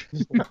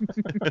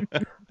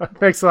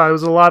 Thanks a lot. It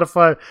was a lot of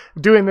fun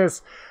doing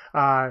this.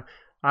 I'm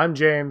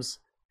James,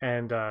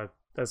 and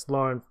that's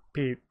Lauren,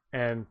 Pete,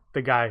 and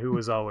the guy who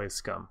was always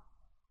scum.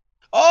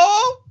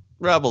 Oh,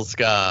 Rebel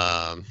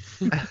Scum.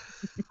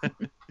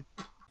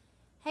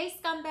 Hey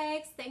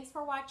scumbags, thanks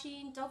for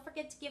watching. Don't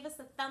forget to give us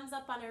a thumbs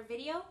up on our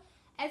video.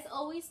 As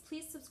always,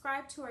 please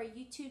subscribe to our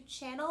YouTube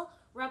channel,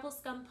 Rebel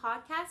Scum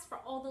Podcast, for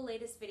all the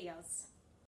latest videos.